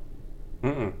 No.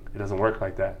 It doesn't work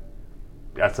like that.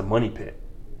 That's a money pit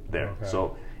there. Okay.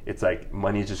 So it's like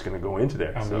money is just going to go into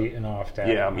there. I'm eating off that.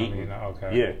 Yeah, I'm eating.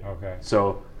 Okay. Yeah. Okay.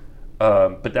 So,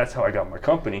 but that's how I got my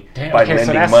company by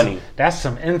lending money. That's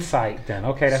some insight then.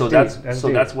 Okay. That's so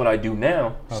deep. That's what I do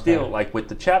now. Okay. Still, like with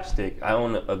the chapstick, I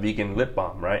own a vegan lip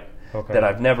balm, right? Okay. That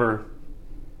I've never,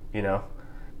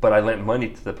 but I lent money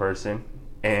to the person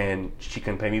and she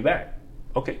couldn't pay me back.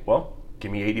 Okay, well,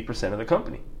 give me 80% of the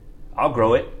company. I'll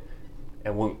grow it,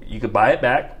 and you could buy it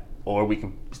back, or we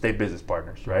can stay business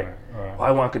partners, right? Right. Well,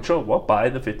 I want control. Well, buy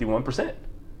the 51%.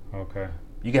 Okay.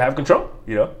 You can have control,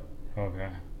 Okay.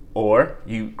 Or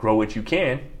you grow what you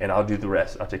can, and I'll do the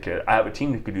rest. I'll take care of it. I have a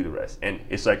team who can do the rest. And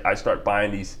it's like I start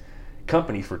buying these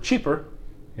companies for cheaper,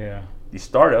 these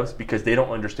startups, because they don't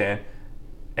understand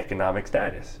economic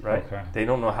status, right? Okay. They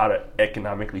don't know how to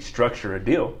economically structure a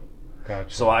deal.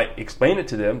 Gotcha. So I explain it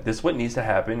to them. This is what needs to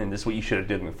happen, and this is what you should have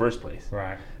did in the first place.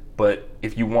 Right. But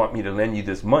if you want me to lend you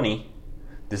this money,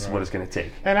 this is what it's going to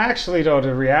take. And actually, though,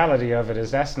 the reality of it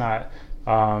is that's not.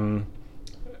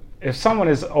 If someone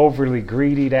is overly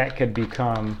greedy, that could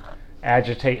become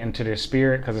agitating to their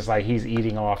spirit, because it's like he's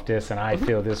eating off this, and I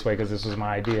feel this way because this was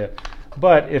my idea.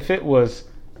 But if it was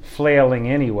flailing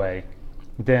anyway,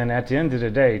 then at the end of the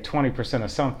day, 20%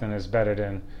 of something is better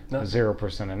than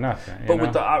 0% of nothing. But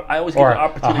with I always get the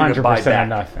opportunity to buy back. 100% of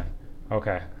nothing.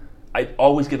 Okay. I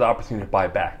always get the opportunity to buy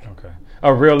back. Okay.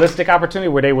 A realistic opportunity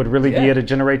where they would really be able to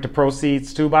generate the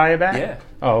proceeds to buy it back? Yeah.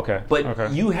 Oh, okay. But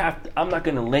okay. you have to, I'm not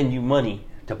going to lend you money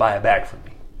to buy it back from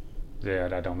me. Yeah,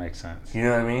 that don't make sense. You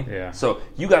know what I mean? Yeah. So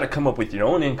you got to come up with your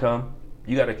own income.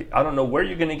 You got to. I don't know where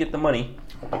you're going to get the money,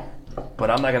 but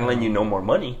I'm not going to lend you no more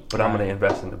money. But I'm going to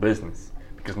invest in the business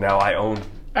because now I own.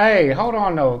 Hey, hold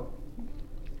on though.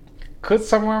 Could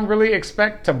someone really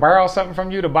expect to borrow something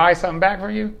from you to buy something back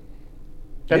from you?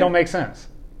 That don't make sense.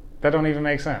 That don't even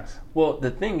make sense. Well,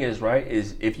 the thing is, right,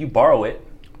 is if you borrow it,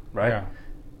 right,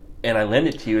 and I lend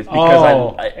it to you, it's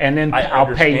because and then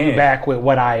I'll pay you back with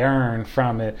what I earned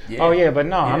from it. Yeah. Oh, yeah, but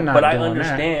no, I'm not doing that. But I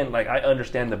understand, like, I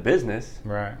understand the business,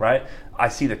 right? I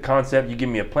see the concept. You give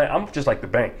me a plan. I'm just like the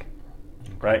bank,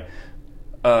 right?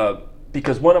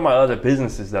 Because one of my other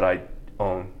businesses that I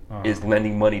own is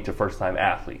lending money to first-time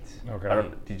athletes. Okay.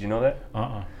 Did you know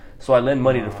that? So I lend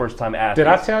money to first-time athletes. Did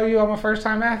I tell you I'm a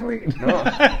first-time athlete? No.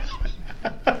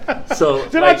 So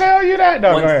did I tell you that?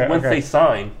 No. Once they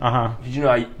sign, did you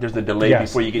know there's a delay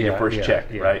before you get your first check,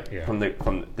 right? Yeah. From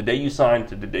the day you sign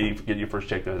to the day you get your first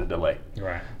check, there's a delay.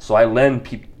 Right. So I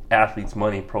lend athletes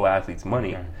money, pro athletes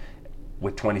money,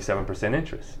 with 27%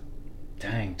 interest.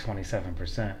 Dang,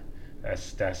 27%.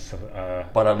 That's.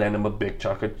 But I lend them a big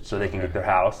chunk so they can get their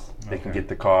house, they can get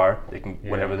the car, they can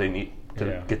whatever they need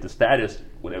to get the status,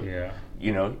 whatever.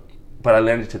 Yeah. But I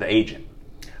lend it to the agent.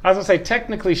 I was gonna say,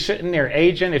 technically, shouldn't their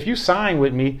agent, if you sign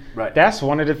with me, that's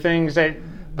one of the things that.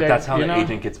 But that's how the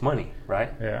agent gets money,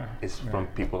 right? Yeah. It's from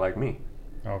people like me.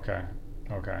 Okay.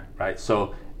 Right.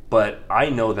 So, but I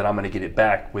know that I'm going to get it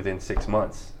back within 6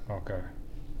 months. Okay.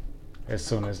 As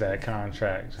soon as that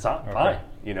contract. It's fine,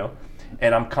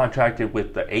 and I'm contracted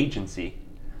with the agency,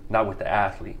 not with the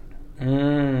athlete.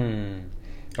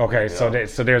 Okay, so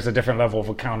there's a different level of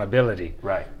accountability,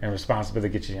 right, and responsibility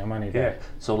to get you your money back. Yeah.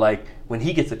 So like when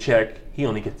he gets a check, he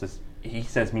only gets this. He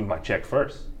sends me my check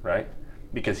first, right?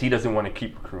 Because he doesn't want to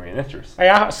keep accruing interest.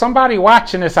 Hey, somebody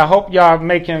watching this, I hope y'all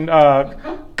making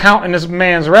counting this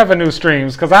man's revenue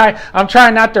streams, because I'm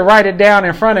trying not to write it down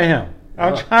in front of him.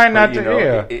 I'm trying not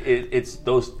to. It's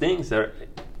those things that.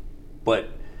 But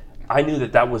I knew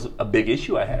that was a big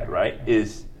issue I had. Right?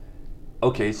 Is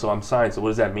okay. So I'm signed. So what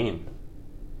does that mean?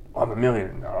 I'm a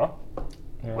millionaire. No.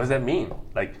 Yeah. What does that mean?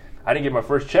 Like, I didn't get my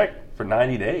first check for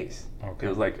 90 days. Okay.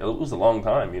 It was a long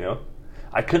time,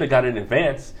 I could have got it in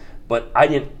advance, but I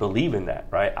didn't believe in that,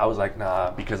 right? I was like,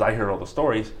 nah, because I heard all the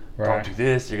stories. Right. Don't do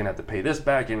this. You're going to have to pay this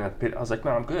back. You're going to have to pay. I was like,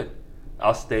 no, I'm good.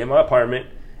 I'll stay in my apartment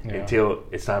until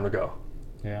it's time to go.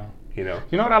 Yeah. You know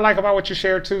what I like about what you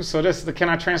shared too? So can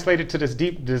I translate it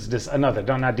to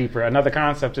another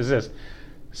concept is this.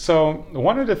 So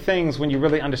one of the things when you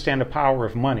really understand the power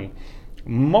of money,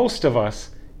 most of us,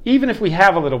 even if we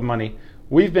have a little money,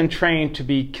 we've been trained to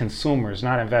be consumers,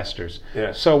 not investors.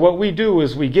 Yeah. So what we do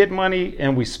is we get money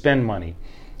and we spend money.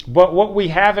 But what we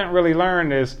haven't really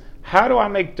learned is, how do I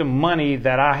make the money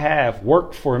that I have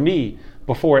work for me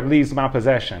before it leaves my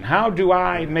possession? How do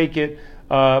I make it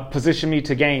position me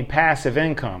to gain passive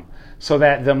income? so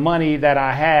that the money that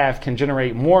I have can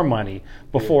generate more money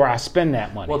before I spend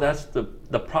that money. Well, that's the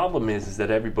problem is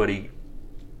that everybody,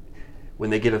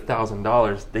 when they get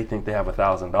 $1,000, they think they have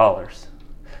 $1,000.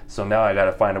 So now I got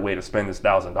to find a way to spend this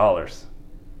 $1,000,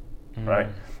 right?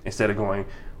 Instead of going,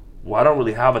 well, I don't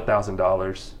really have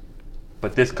 $1,000,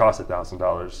 but this costs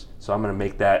 $1,000, so I'm going to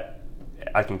make that.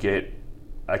 I can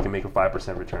make a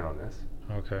 5% return on this.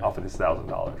 Okay. Off of this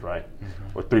 $1,000, right?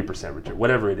 Or 3% return,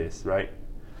 whatever it is, right?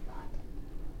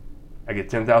 I get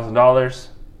 $10,000.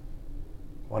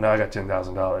 Well, now I got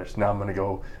 $10,000. Now I'm gonna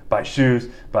go buy shoes,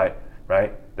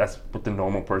 right? That's what the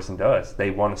normal person does.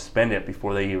 They want to spend it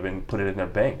before they even put it in their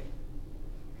bank.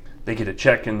 They get a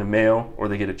check in the mail, or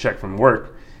they get a check from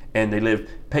work, and they live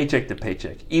paycheck to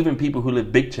paycheck. Even people who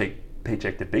live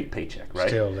paycheck to big paycheck, right?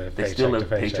 They still live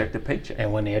paycheck to paycheck.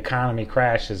 And when the economy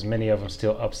crashes, many of them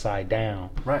still upside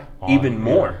down. Right. Even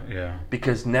more. Yeah.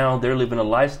 Because now they're living a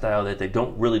lifestyle that they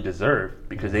don't really deserve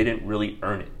because they didn't really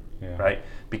earn it. Yeah. Right?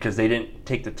 Because they didn't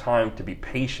take the time to be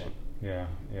patient. Yeah.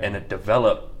 And to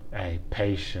develop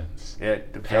patience. Yeah,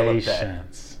 develop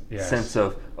that sense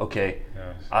of, okay,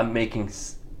 I'm making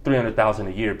 $300,000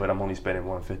 a year, but I'm only spending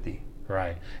 $150,000.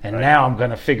 Right. And now I'm going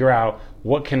to figure out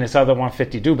what can this other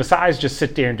 150 do besides just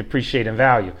sit there and depreciate in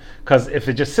value. Because if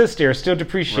it just sits there, it's still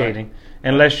depreciating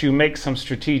unless you make some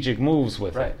strategic moves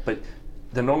with it. But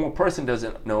the normal person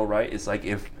doesn't know, right? It's like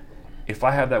if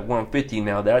I have that 150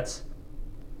 now, that's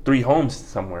 3 homes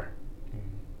somewhere.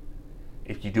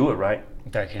 If you do it right,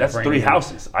 that's 3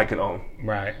 houses I can own.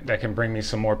 Right. That can bring me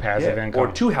some more passive income. Or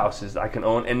 2 houses I can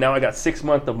own, and now I got 6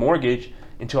 months of mortgage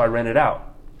until I rent it out.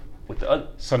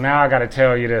 So now I got to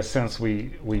tell you this, since we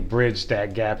bridged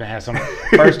that gap and had some.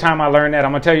 First time I learned that,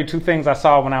 I'm going to tell you 2 things I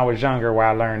saw when I was younger where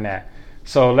I learned that.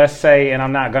 So let's say, and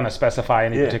I'm not going to specify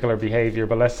any particular behavior,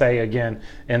 but let's say again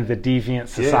in the deviant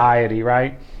society,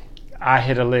 right? I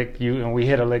hit a lick, we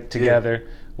hit a lick together.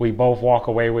 We both walk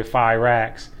away with 5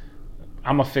 racks.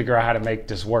 I'm going to figure out how to make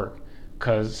this work,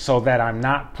 so that I'm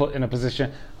not put in a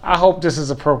position. I hope this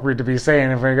is appropriate to be saying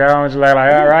it.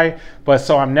 All right, but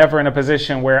so I'm never in a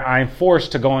position where I'm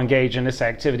forced to go engage in this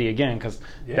activity again, because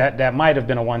that might have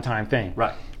been a one-time thing.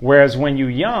 Right. Whereas when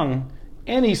you're young,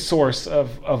 any source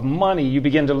of money, you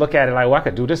begin to look at it like, well, I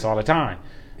could do this all the time.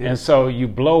 Yeah. And so you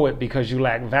blow it because you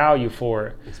lack value for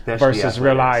it, versus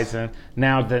realizing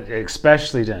now that,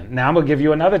 especially then. Now I'm going to give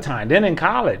you another time. Then in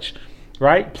college,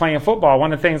 right, playing football,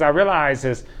 one of the things I realized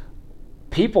is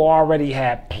people already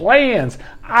had plans.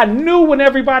 I knew when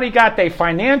everybody got their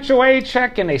financial aid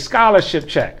check and their scholarship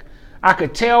check. I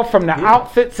could tell from the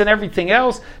outfits and everything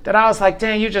else that I was like,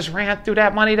 dang, you just ran through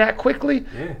that money that quickly?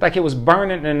 Yeah. Like it was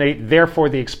burning, and therefore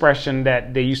the expression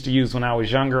that they used to use when I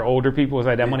was younger, older people was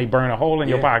like, that money burn a hole in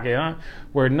your pocket, huh?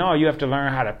 Where no, you have to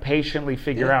learn how to patiently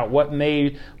figure out what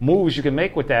moves you can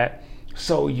make with that.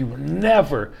 So you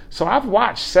never. So I've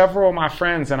watched several of my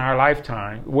friends in our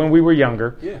lifetime when we were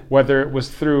younger, whether it was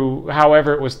through,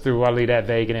 however it was through, I'll leave that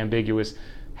vague and ambiguous,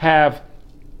 have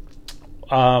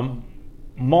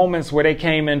moments where they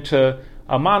came into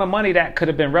amount of money that could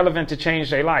have been relevant to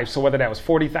change their life. So whether that was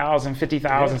 40,000,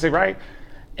 50,000, right?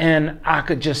 And I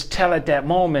could just tell at that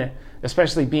moment,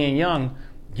 especially being young,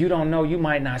 you don't know, you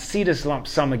might not see this lump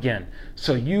sum again.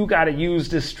 So you got to use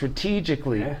this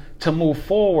strategically to move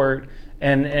forward.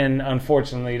 And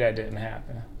unfortunately, that didn't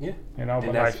happen. Yeah.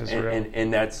 But life is real.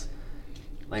 And that's,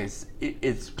 like,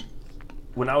 it's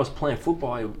when I was playing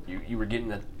football, you were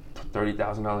getting a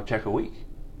 $30,000 check a week.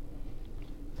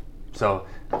 So,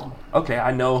 okay,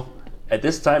 I know at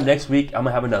this time next week, I'm going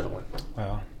to have another one.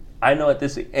 Well, I know at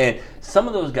this, and some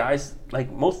of those guys, like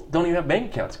most, don't even have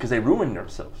bank accounts because they ruin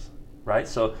themselves, right?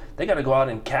 So they got to go out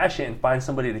and cash it and find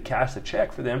somebody to cash the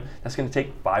check for them. That's going to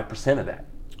take 5% of that.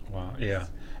 Wow, yeah.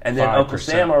 And then 5%. Uncle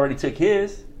Sam already took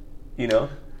his,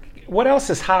 What else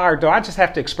is hard, though? I just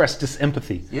have to express this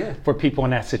empathy for people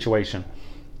in that situation.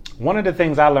 One of the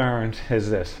things I learned is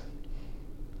this.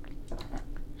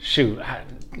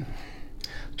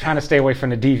 Trying to stay away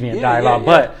from the deviant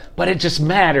dialogue, but it just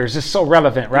matters. It's so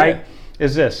relevant, right? Yeah.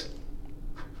 Is this.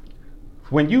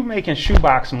 When you making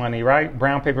shoebox money, right?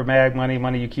 Brown paper bag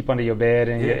money you keep under your bed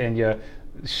and your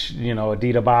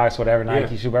Adidas box, whatever,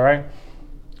 Nike shoe bag, right?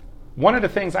 One of the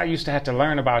things I used to have to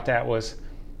learn about that was,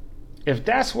 if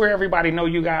that's where everybody know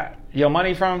you got your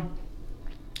money from,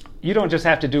 you don't just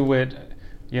have to do with,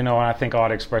 I think all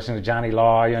the expressions of Johnny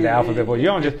Law, the alphabet, but you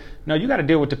don't just, no, you got to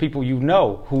deal with the people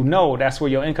who know that's where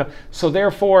your income. So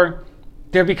therefore,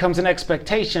 there becomes an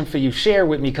expectation for you, share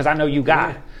with me because I know you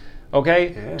got it.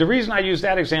 Okay? Yeah. The reason I use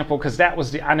that example, because that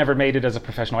was I never made it as a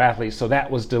professional athlete, so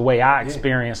that was the way I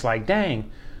experienced, like,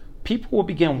 dang, people will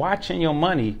begin watching your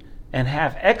money and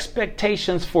have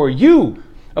expectations for you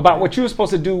about what you were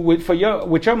supposed to do with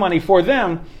your money for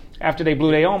them after they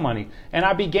blew their own money. And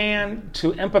I began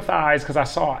to empathize because I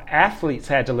saw athletes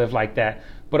had to live like that,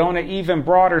 but on an even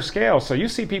broader scale. So you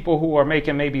see people who are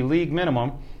making maybe league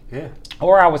minimum,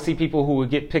 or I would see people who would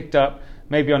get picked up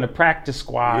maybe on the practice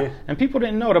squad, and people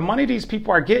didn't know the money these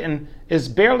people are getting is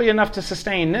barely enough to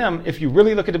sustain them if you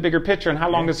really look at the bigger picture and how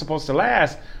long it's supposed to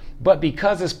last. But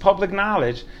because it's public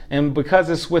knowledge and because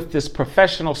it's with this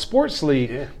professional sports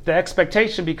league, the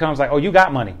expectation becomes like, oh, you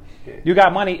got money. You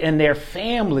got money. And their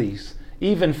families,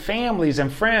 even families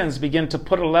and friends, begin to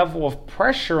put a level of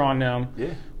pressure on them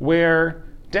where,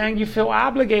 dang, you feel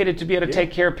obligated to be able to take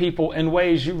care of people in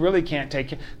ways you really can't take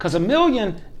care. Because $1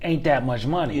 million ain't that much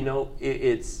money. You know,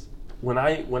 it's when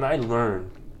I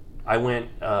learned, I went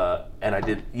and I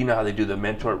did, you know how they do the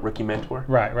rookie mentor?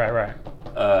 Right.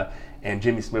 And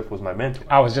Jimmy Smith was my mentor.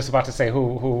 I was just about to say,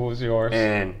 who was yours?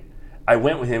 And I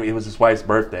went with him. It was his wife's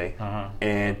birthday.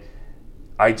 And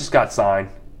I just got signed.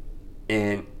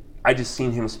 And I just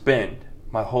seen him spend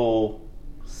my whole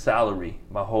salary,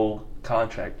 my whole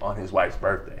contract on his wife's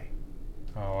birthday.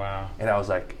 Oh, wow. And I was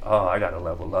like, oh, I got to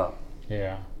level up.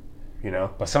 Yeah. You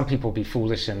know? But some people be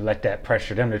foolish and let that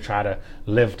pressure them to try to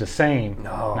live the same.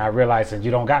 No. Not realizing you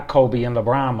don't got Kobe and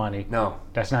LeBron money. No.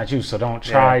 That's not you, so don't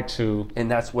try to. And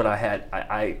that's what I had.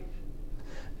 I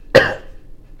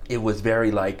it was very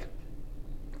like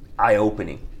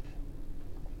eye-opening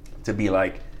to be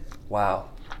like, wow,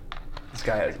 this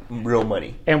guy has real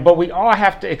money. But we all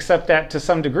have to accept that to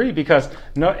some degree because,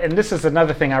 and this is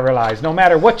another thing I realized, no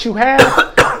matter what you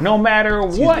have, no matter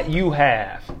what you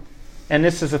have, and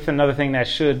this is another thing that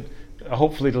should,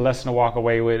 hopefully the lesson to walk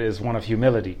away with is one of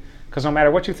humility. Because no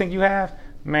matter what you think you have,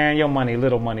 man, your money,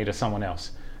 little money to someone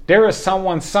else. There is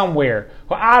someone somewhere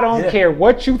who I don't care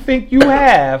what you think you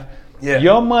have,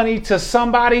 your money to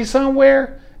somebody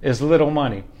somewhere is little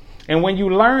money. And when you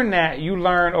learn that, you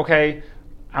learn, okay,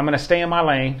 I'm going to stay in my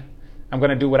lane. I'm going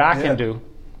to do what I can do.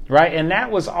 Right? And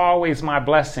that was always my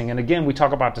blessing. And again, we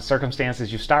talk about the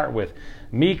circumstances you start with.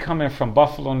 Me coming from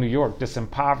Buffalo, New York, this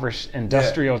impoverished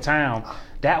industrial town,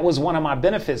 that was one of my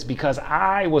benefits because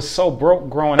I was so broke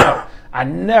growing up.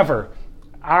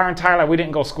 Our entire life, we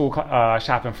didn't go school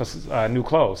shopping for new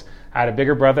clothes. I had a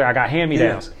bigger brother. I got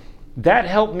hand-me-downs. That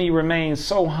helped me remain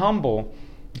so humble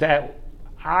that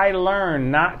I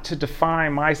learned not to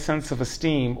define my sense of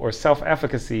esteem or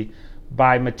self-efficacy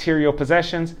by material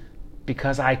possessions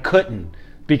because I couldn't.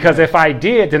 Because if I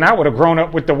did, then I would have grown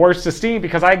up with the worst esteem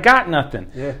because I got nothing.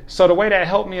 So the way that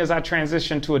helped me as I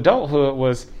transitioned to adulthood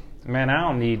was, man, I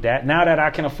don't need that. Now that I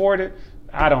can afford it,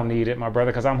 I don't need it, my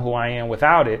brother, because I'm who I am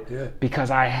without it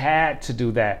because I had to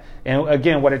do that. And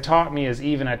again, what it taught me is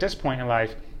even at this point in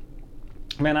life,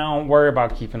 man, I don't worry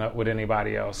about keeping up with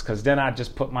anybody else because then I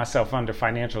just put myself under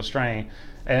financial strain.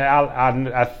 And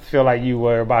I feel like you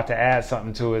were about to add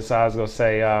something to it, so I was going to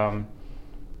say,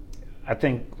 I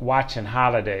think watching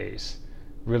holidays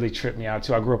really tripped me out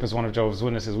too. I grew up as one of Jehovah's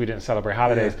Witnesses. We didn't celebrate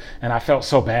holidays, and I felt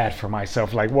so bad for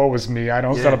myself. Like, woe was me. I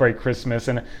don't celebrate Christmas,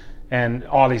 and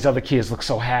all these other kids look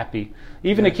so happy.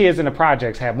 Even the kids in the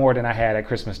projects had more than I had at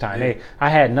Christmas time. I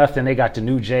had nothing. They got the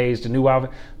new J's, the new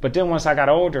outfit. But then once I got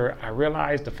older, I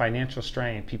realized the financial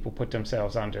strain people put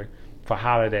themselves under for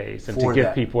holidays and to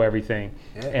give people everything,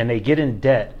 and they get in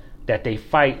debt that they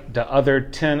fight the other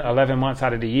 10, 11 months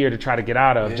out of the year to try to get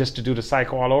out of just to do the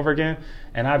cycle all over again.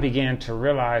 And I began to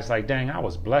realize, like, dang, I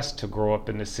was blessed to grow up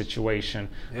in this situation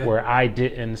where I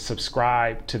didn't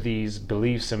subscribe to these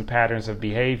beliefs and patterns of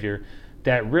behavior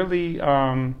that really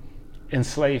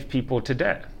enslave people to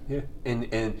debt.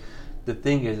 And the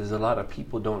thing is a lot of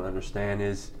people don't understand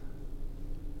is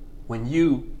when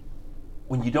you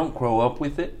don't grow up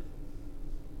with it,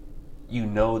 you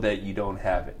know that you don't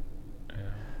have it.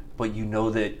 But you know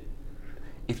that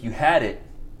if you had it,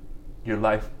 your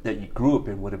life that you grew up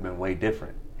in would have been way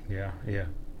different.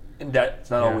 And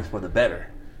that's not always for the better.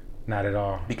 Not at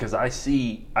all. Because I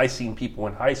seen people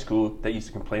in high school that used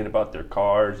to complain about their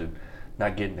cars and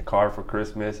not getting the car for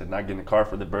Christmas and not getting the car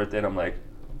for the birthday. And I'm like,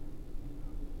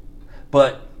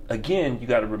 but again, you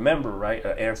got to remember, right?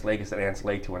 An ant's leg is an ant's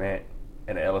leg to an ant,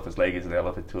 and an elephant's leg is an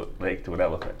elephant's leg to an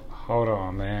elephant. Hold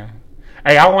on, man.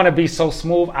 Hey, I want to be so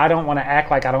smooth. I don't want to act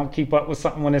like I don't keep up with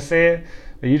something when it's said.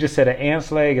 But you just said an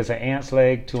ant's leg is an ant's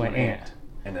leg to an ant.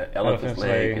 And an elephant's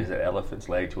leg is an elephant's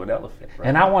leg to an elephant. Right?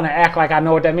 And I want to act like I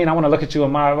know what that means. I want to look at you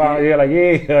in my like,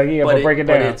 but break it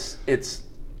down. But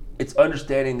it's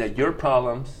understanding that your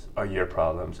problems are your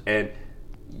problems, and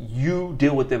you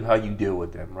deal with them how you deal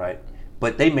with them, right?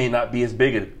 But they may not be as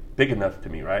big enough to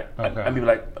me, right? Okay. I'd be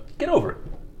like, get over it.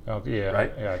 Oh, yeah.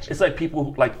 Right? It's like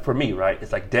people, like for me, right?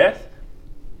 It's like death,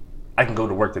 I can go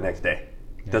to work the next day.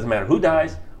 It doesn't matter who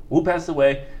dies, who passes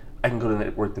away, I can go to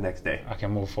work the next day. I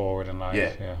can move forward in life.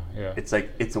 Yeah. It's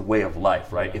like, it's a way of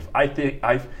life, right?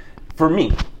 Yeah. For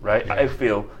me, right, I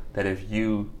feel that if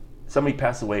somebody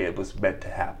passed away, it was meant to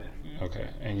happen. Okay,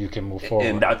 and you can move forward.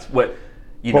 And that's what,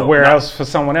 but where else, for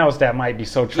someone else, that might be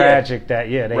so tragic that,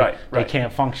 they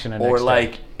can't function the next day. Or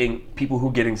like in people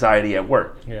who get anxiety at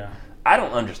work. Yeah. I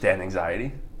don't understand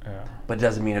anxiety, but it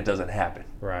doesn't mean it doesn't happen.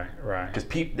 Right. Because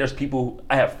there's people,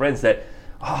 I have friends that,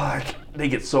 they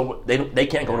get so, they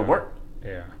can't go to work.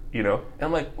 Yeah. You know? And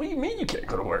I'm like, what do you mean you can't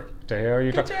go to work? The hell are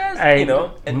you talking? You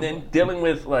know? And then dealing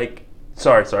with like,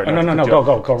 sorry. No,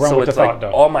 go. Run so with the thought, like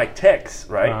though. All my texts,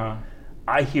 right?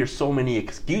 I hear so many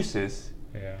excuses,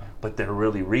 but they're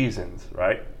really reasons,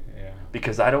 right? Yeah.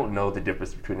 Because I don't know the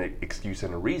difference between an excuse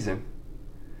and a reason.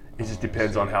 It just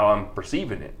depends on how I'm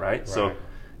perceiving it, right? So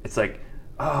it's like,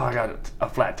 I got a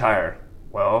flat tire.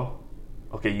 Well,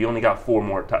 okay, you only got 3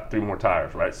 more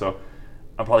tires, right? So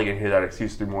I'm probably gonna hear that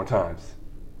excuse 3 more times.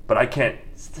 But I can't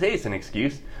say it's an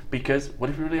excuse because what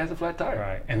if he really has a flat tire?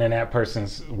 Right. And in that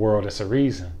person's world, it's a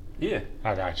reason. Yeah.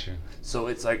 I got you. So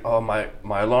it's like, my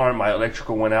alarm, my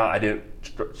electrical went out. I didn't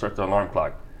start the alarm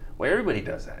clock. Well, everybody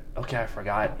does that. Okay, I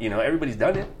forgot. You know, everybody's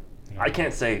done it. I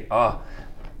can't say,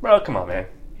 bro, come on, man.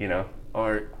 You know,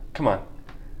 or come on.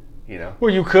 You know.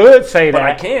 Well, you could say that. But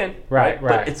I can. Right.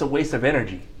 But it's a waste of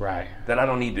energy. Right. That I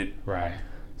don't need to. Right.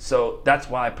 So that's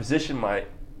why I position my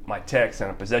text and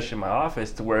I position my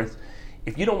office to where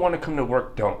if you don't want to come to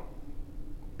work, don't.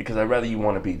 Because I'd rather you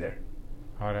want to be there.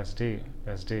 Oh, that's deep.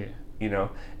 You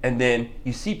know, and then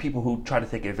you see people who try to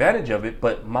take advantage of it,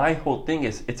 but my whole thing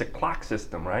is it's a clock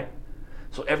system, right?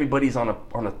 So everybody's on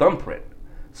a thumbprint.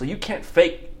 So you can't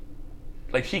fake,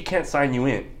 like she can't sign you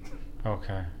in.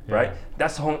 Okay. Yeah. Right?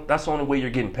 That's the only way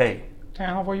you're getting paid.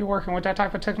 Damn, how were you working with that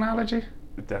type of technology?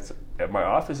 That's at my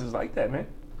office is like that, man.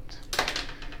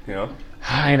 You know?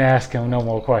 I ain't asking no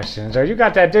more questions. You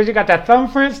got that? Did you got that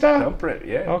thumbprint stuff? Thumbprint,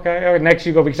 yeah. Okay. Next,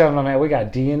 you go be telling them, man, we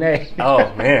got DNA.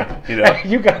 Oh man, you know,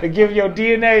 you got to give your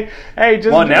DNA. Hey,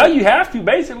 just now you have to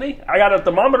basically. I got a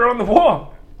thermometer on the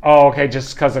wall. Oh, okay,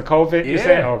 just because of COVID, you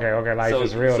said? Okay, life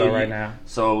is real though right now.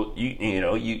 So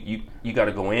you got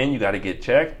to go in, you got to get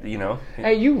checked, you know.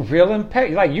 Hey, you real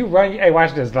impatient, like you run. Hey,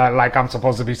 watch this, like I'm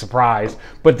supposed to be surprised,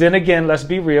 but then again, let's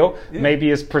be real. Yeah. Maybe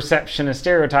it's perception and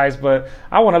stereotypes, but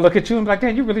I want to look at you and be like,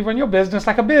 damn, you really run your business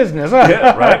like a business, huh?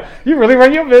 Yeah, right. You really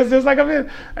run your business like a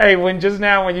business. Hey, when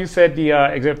you said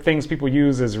the things people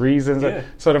use as reasons,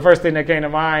 so the first thing that came to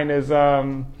mind is.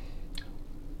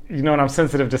 You know, and I'm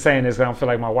sensitive to saying this, I don't feel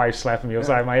like my wife's slapping me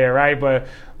upside my head, right? But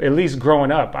at least growing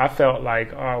up, I felt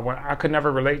like when I could never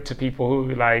relate to people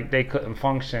who like they couldn't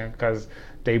function because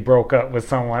they broke up with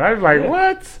someone. I was like,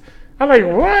 what? I'm like,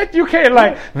 what? You can't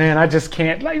man, I just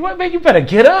can't. Like, what, man? You better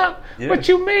get up. Yeah. What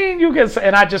you mean? You get?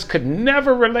 And I just could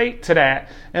never relate to that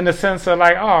in the sense of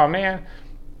like, oh man.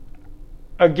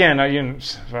 Again, I'm going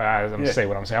to say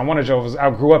what I'm saying. I'm one of Jehovah's. I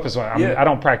grew up as one. I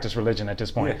don't practice religion at this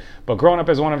point. Yeah. But growing up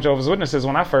as one of Jehovah's Witnesses,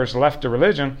 when I first left the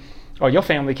religion, your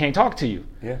family can't talk to you.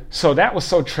 Yeah. So that was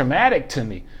so traumatic to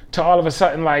me. To all of a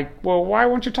sudden, like, well, why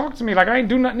won't you talk to me? Like, I ain't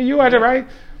do nothing to you, right?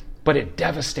 But it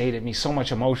devastated me so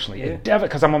much emotionally.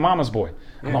 Because I'm a mama's boy.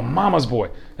 I'm a mama's boy.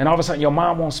 And all of a sudden, your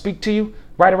mom won't speak to you.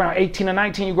 Right around 18 or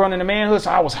 19, you're growing into manhood. So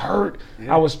I was hurt.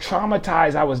 Yeah. I was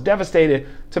traumatized. I was devastated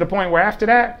to the point where after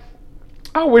that,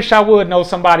 I wish I would know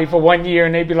somebody for 1 year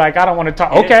and they'd be like, I don't want to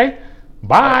talk. Yeah. Okay,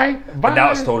 bye. But that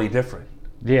was totally different.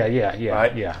 Yeah.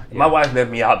 Right? Yeah. My wife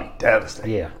left me, I'll be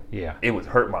devastated. Yeah. It would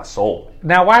hurt my soul.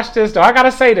 Now watch this though. I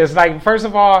gotta say this. Like, first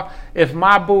of all, if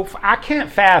my boo, I can't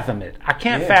fathom it.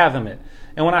 Fathom it.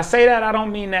 And when I say that, I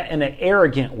don't mean that in an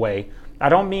arrogant way. I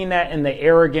don't mean that in the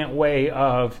arrogant way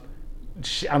of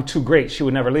I'm too great, she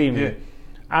would never leave me. Yeah.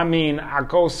 I mean, I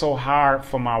go so hard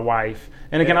for my wife.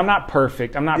 And again, I'm not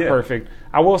perfect. Perfect.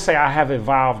 I will say I have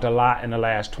evolved a lot in the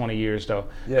last 20 years, though.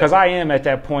 Because I am at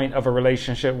that point of a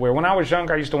relationship where when I was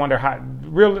younger, I used to wonder how,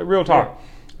 real talk.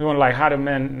 Like, how do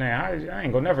men, man, I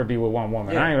ain't gonna never be with one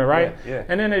woman. I ain't right. Yeah.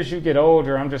 And then as you get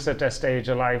older, I'm just at that stage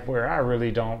of life where I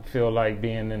really don't feel like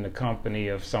being in the company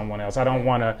of someone else. I don't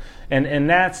want to, and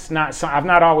that's not. I've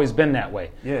not always been that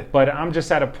way. Yeah. But I'm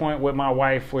just at a point with my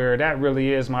wife where that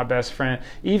really is my best friend.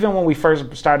 Even when we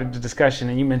first started the discussion,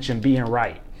 and you mentioned being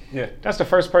right. Yeah. That's the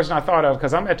first person I thought of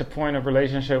because I'm at the point of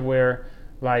relationship where,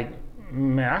 like,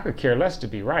 man, I could care less to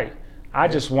be right. I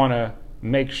just want to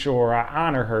make sure I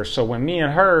honor her. So when me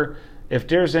and her, if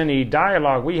there's any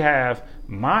dialogue we have,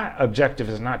 my objective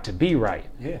is not to be right.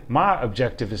 Yeah. My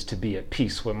objective is to be at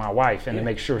peace with my wife and to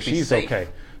make sure she's safe. okay.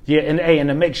 Yeah, and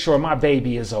to make sure my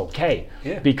baby is okay.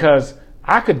 Yeah. Because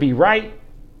I could be right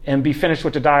and be finished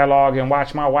with the dialogue and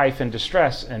watch my wife in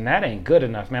distress, and that ain't good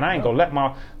enough, man. I ain't gonna let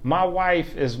my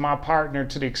wife is my partner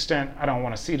to the extent I don't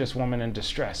want to see this woman in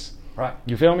distress. Right.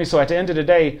 You feel me? So at the end of the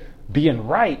day, being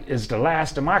right is the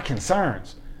last of my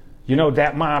concerns. You know,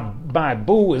 that my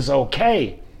boo is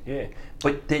okay. Yeah.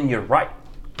 But then you're right.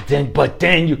 But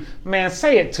then you, man,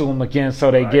 say it to them again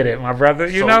so they get it, my brother.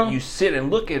 You know? You sit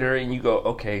and look at her and you go,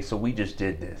 okay, so we just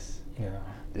did this. Yeah.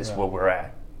 This is where we're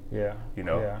at. Yeah. You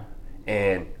know? Yeah.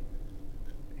 And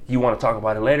you want to talk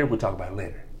about it later, we'll talk about it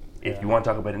later. If you want to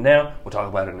talk about it now, we'll talk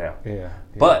about it now. Yeah.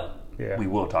 But we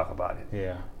will talk about it.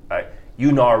 Yeah. Right?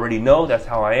 You already know that's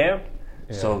how I am.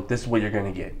 Yeah. So this is what you're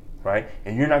going to get. Right?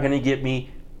 And you're not going to get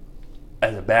me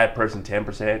as a bad person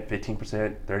 10%,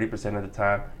 15%, 30% of the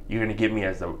time. You're going to get me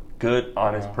as a good,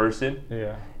 honest person.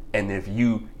 Yeah. And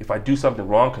if I do something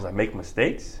wrong because I make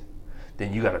mistakes,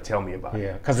 then you got to tell me about it.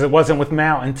 Yeah, because it wasn't with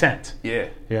malintent. Yeah.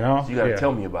 You know? So you got to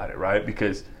tell me about it, right?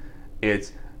 Because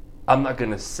I'm not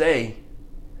going to say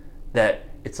that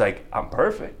it's like I'm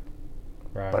perfect,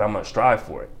 right? But I'm going to strive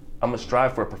for it. I'm going to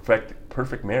strive for a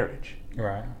perfect marriage.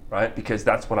 Right. Right? Because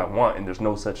that's what I want, and there's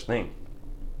no such thing.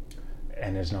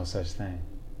 And there's no such thing.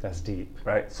 That's deep.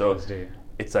 Right? So that's deep.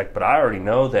 It's like, but I already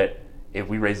know that if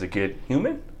we raise a good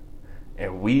human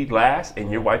and we last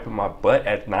and you're wiping my butt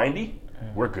at 90,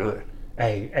 we're good.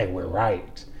 Hey, we're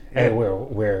right. Yeah. Hey,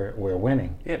 we're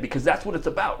winning. Yeah, because that's what it's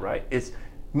about, right? It's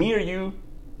me or you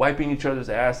wiping each other's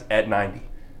ass at 90.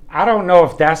 I don't know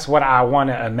if that's what I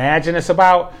want to imagine it's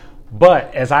about,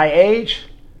 but as I age,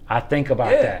 I think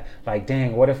about that. Like,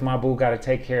 dang, what if my boo got to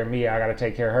take care of me? I got to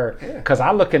take care of her. Because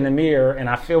I look in the mirror and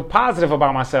I feel positive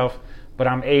about myself, but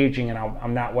I'm aging and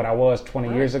I'm not what I was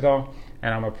 20 years ago.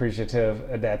 And I'm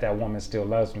appreciative that woman still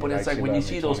loves me. But it's like when you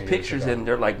see those pictures and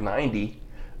they're like 90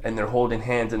 and they're holding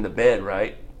hands in the bed,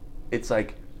 right? It's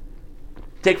like,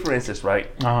 take for instance, right?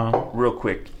 Real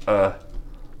quick, the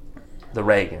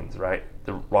Reagans, right?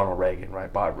 The Ronald Reagan,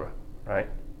 right? Barbara, right?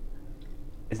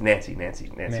 It's Nancy.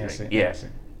 Yeah. Nancy.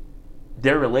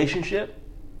 Their relationship,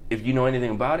 if you know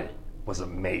anything about it, was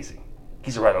amazing. He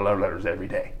used to write love letters every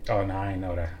day. Oh, no, I didn't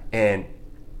know that. And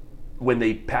when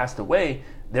they passed away,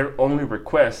 their only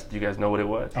request, do you guys know what it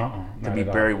was? To be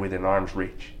buried within arm's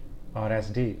reach. Oh, that's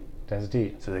deep. That's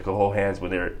deep. So they could hold hands when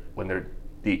they're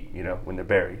deep, you know, when they're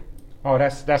buried. Oh,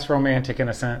 that's romantic in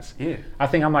a sense. Yeah. I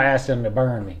think I'm going to ask them to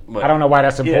burn me. But I don't know why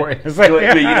that's important. It's like,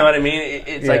 but you know what I mean?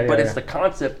 It's it's the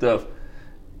concept of,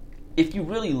 if you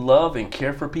really love and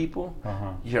care for people,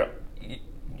 your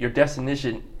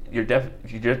destination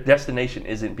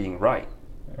isn't being right.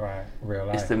 Right, real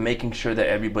life. It's the making sure that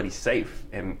everybody's safe,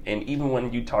 and even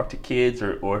when you talk to kids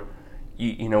or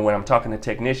you know, when I'm talking to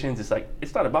technicians, it's like,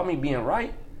 it's not about me being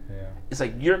right. Yeah. It's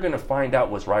like, you're gonna find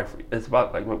out what's right for you. It's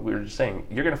about, like what we were just saying,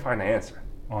 you're gonna find the answer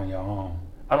on your own.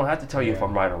 I don't have to tell you if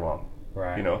I'm right or wrong.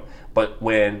 Right. You know, but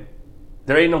when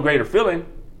there ain't no greater feeling,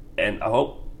 and I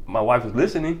hope my wife is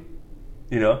listening,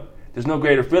 you know, there's no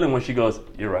greater feeling when she goes,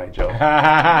 "You're right, Joe."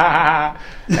 hey.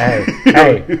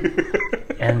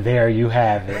 And there you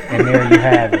have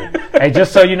it. Hey,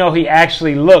 just so you know, he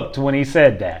actually looked when he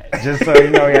said that. Just so you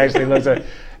know, he actually looked at.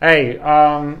 Hey,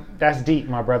 that's deep,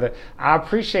 my brother. I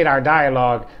appreciate our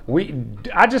dialogue.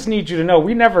 I just need you to know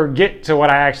we never get to what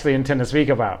I actually intend to speak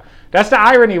about. That's the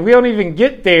irony. We don't even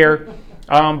get there.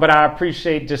 But I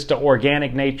appreciate just the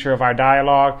organic nature of our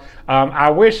dialogue. I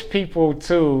wish people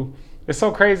too. It's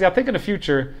so crazy. I think in the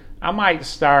future, I might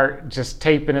start just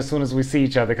taping as soon as we see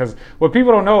each other, because what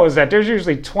people don't know is that there's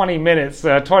usually 20 minutes,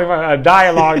 a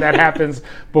dialogue that happens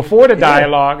before the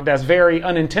dialogue that's very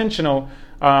unintentional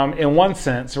in one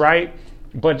sense, right?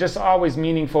 But just always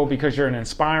meaningful because you're an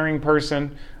inspiring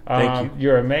person. Thank you.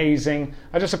 You're amazing.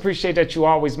 I just appreciate that you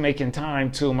always making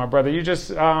time too, my brother. You're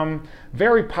just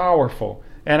very powerful.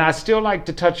 And I still like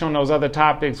to touch on those other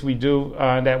topics we do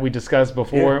that we discussed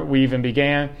before we even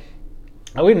began.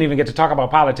 We didn't even get to talk about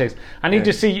politics. I need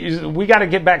to see, we got to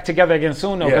get back together again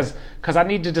soon though, because I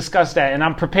need to discuss that. And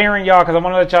I'm preparing y'all because I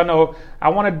want to let y'all know, I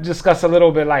want to discuss a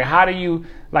little bit, like, how do you,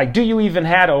 like, do you even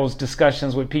have those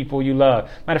discussions with people you love?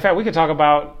 Matter of fact, we could talk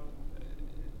about,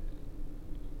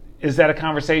 is that a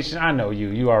conversation? I know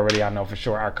you already, I know for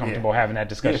sure, are comfortable having that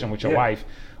discussion with your wife,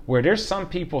 where there's some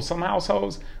people, some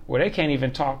households, where they can't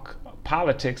even talk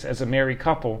politics as a married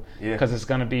couple because it's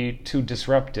going to be too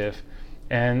disruptive.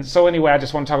 And so anyway, I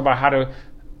just want to talk about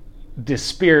the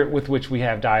spirit with which we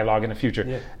have dialogue in the future.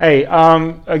 Yeah. Hey,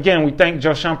 again, we thank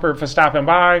Joe Shumpert for stopping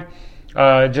by.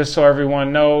 Just so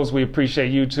everyone knows, we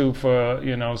appreciate you too for,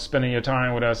 spending your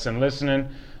time with us and listening.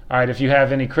 All right, if you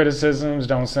have any criticisms,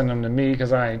 don't send them to me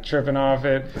because I ain't tripping off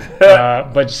it.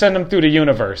 But send them through the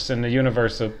universe, and the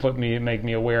universe will make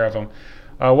me aware of them.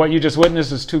 What you just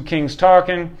witnessed is two kings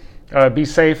talking. Be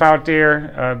safe out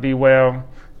there, be well,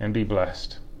 and be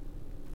blessed.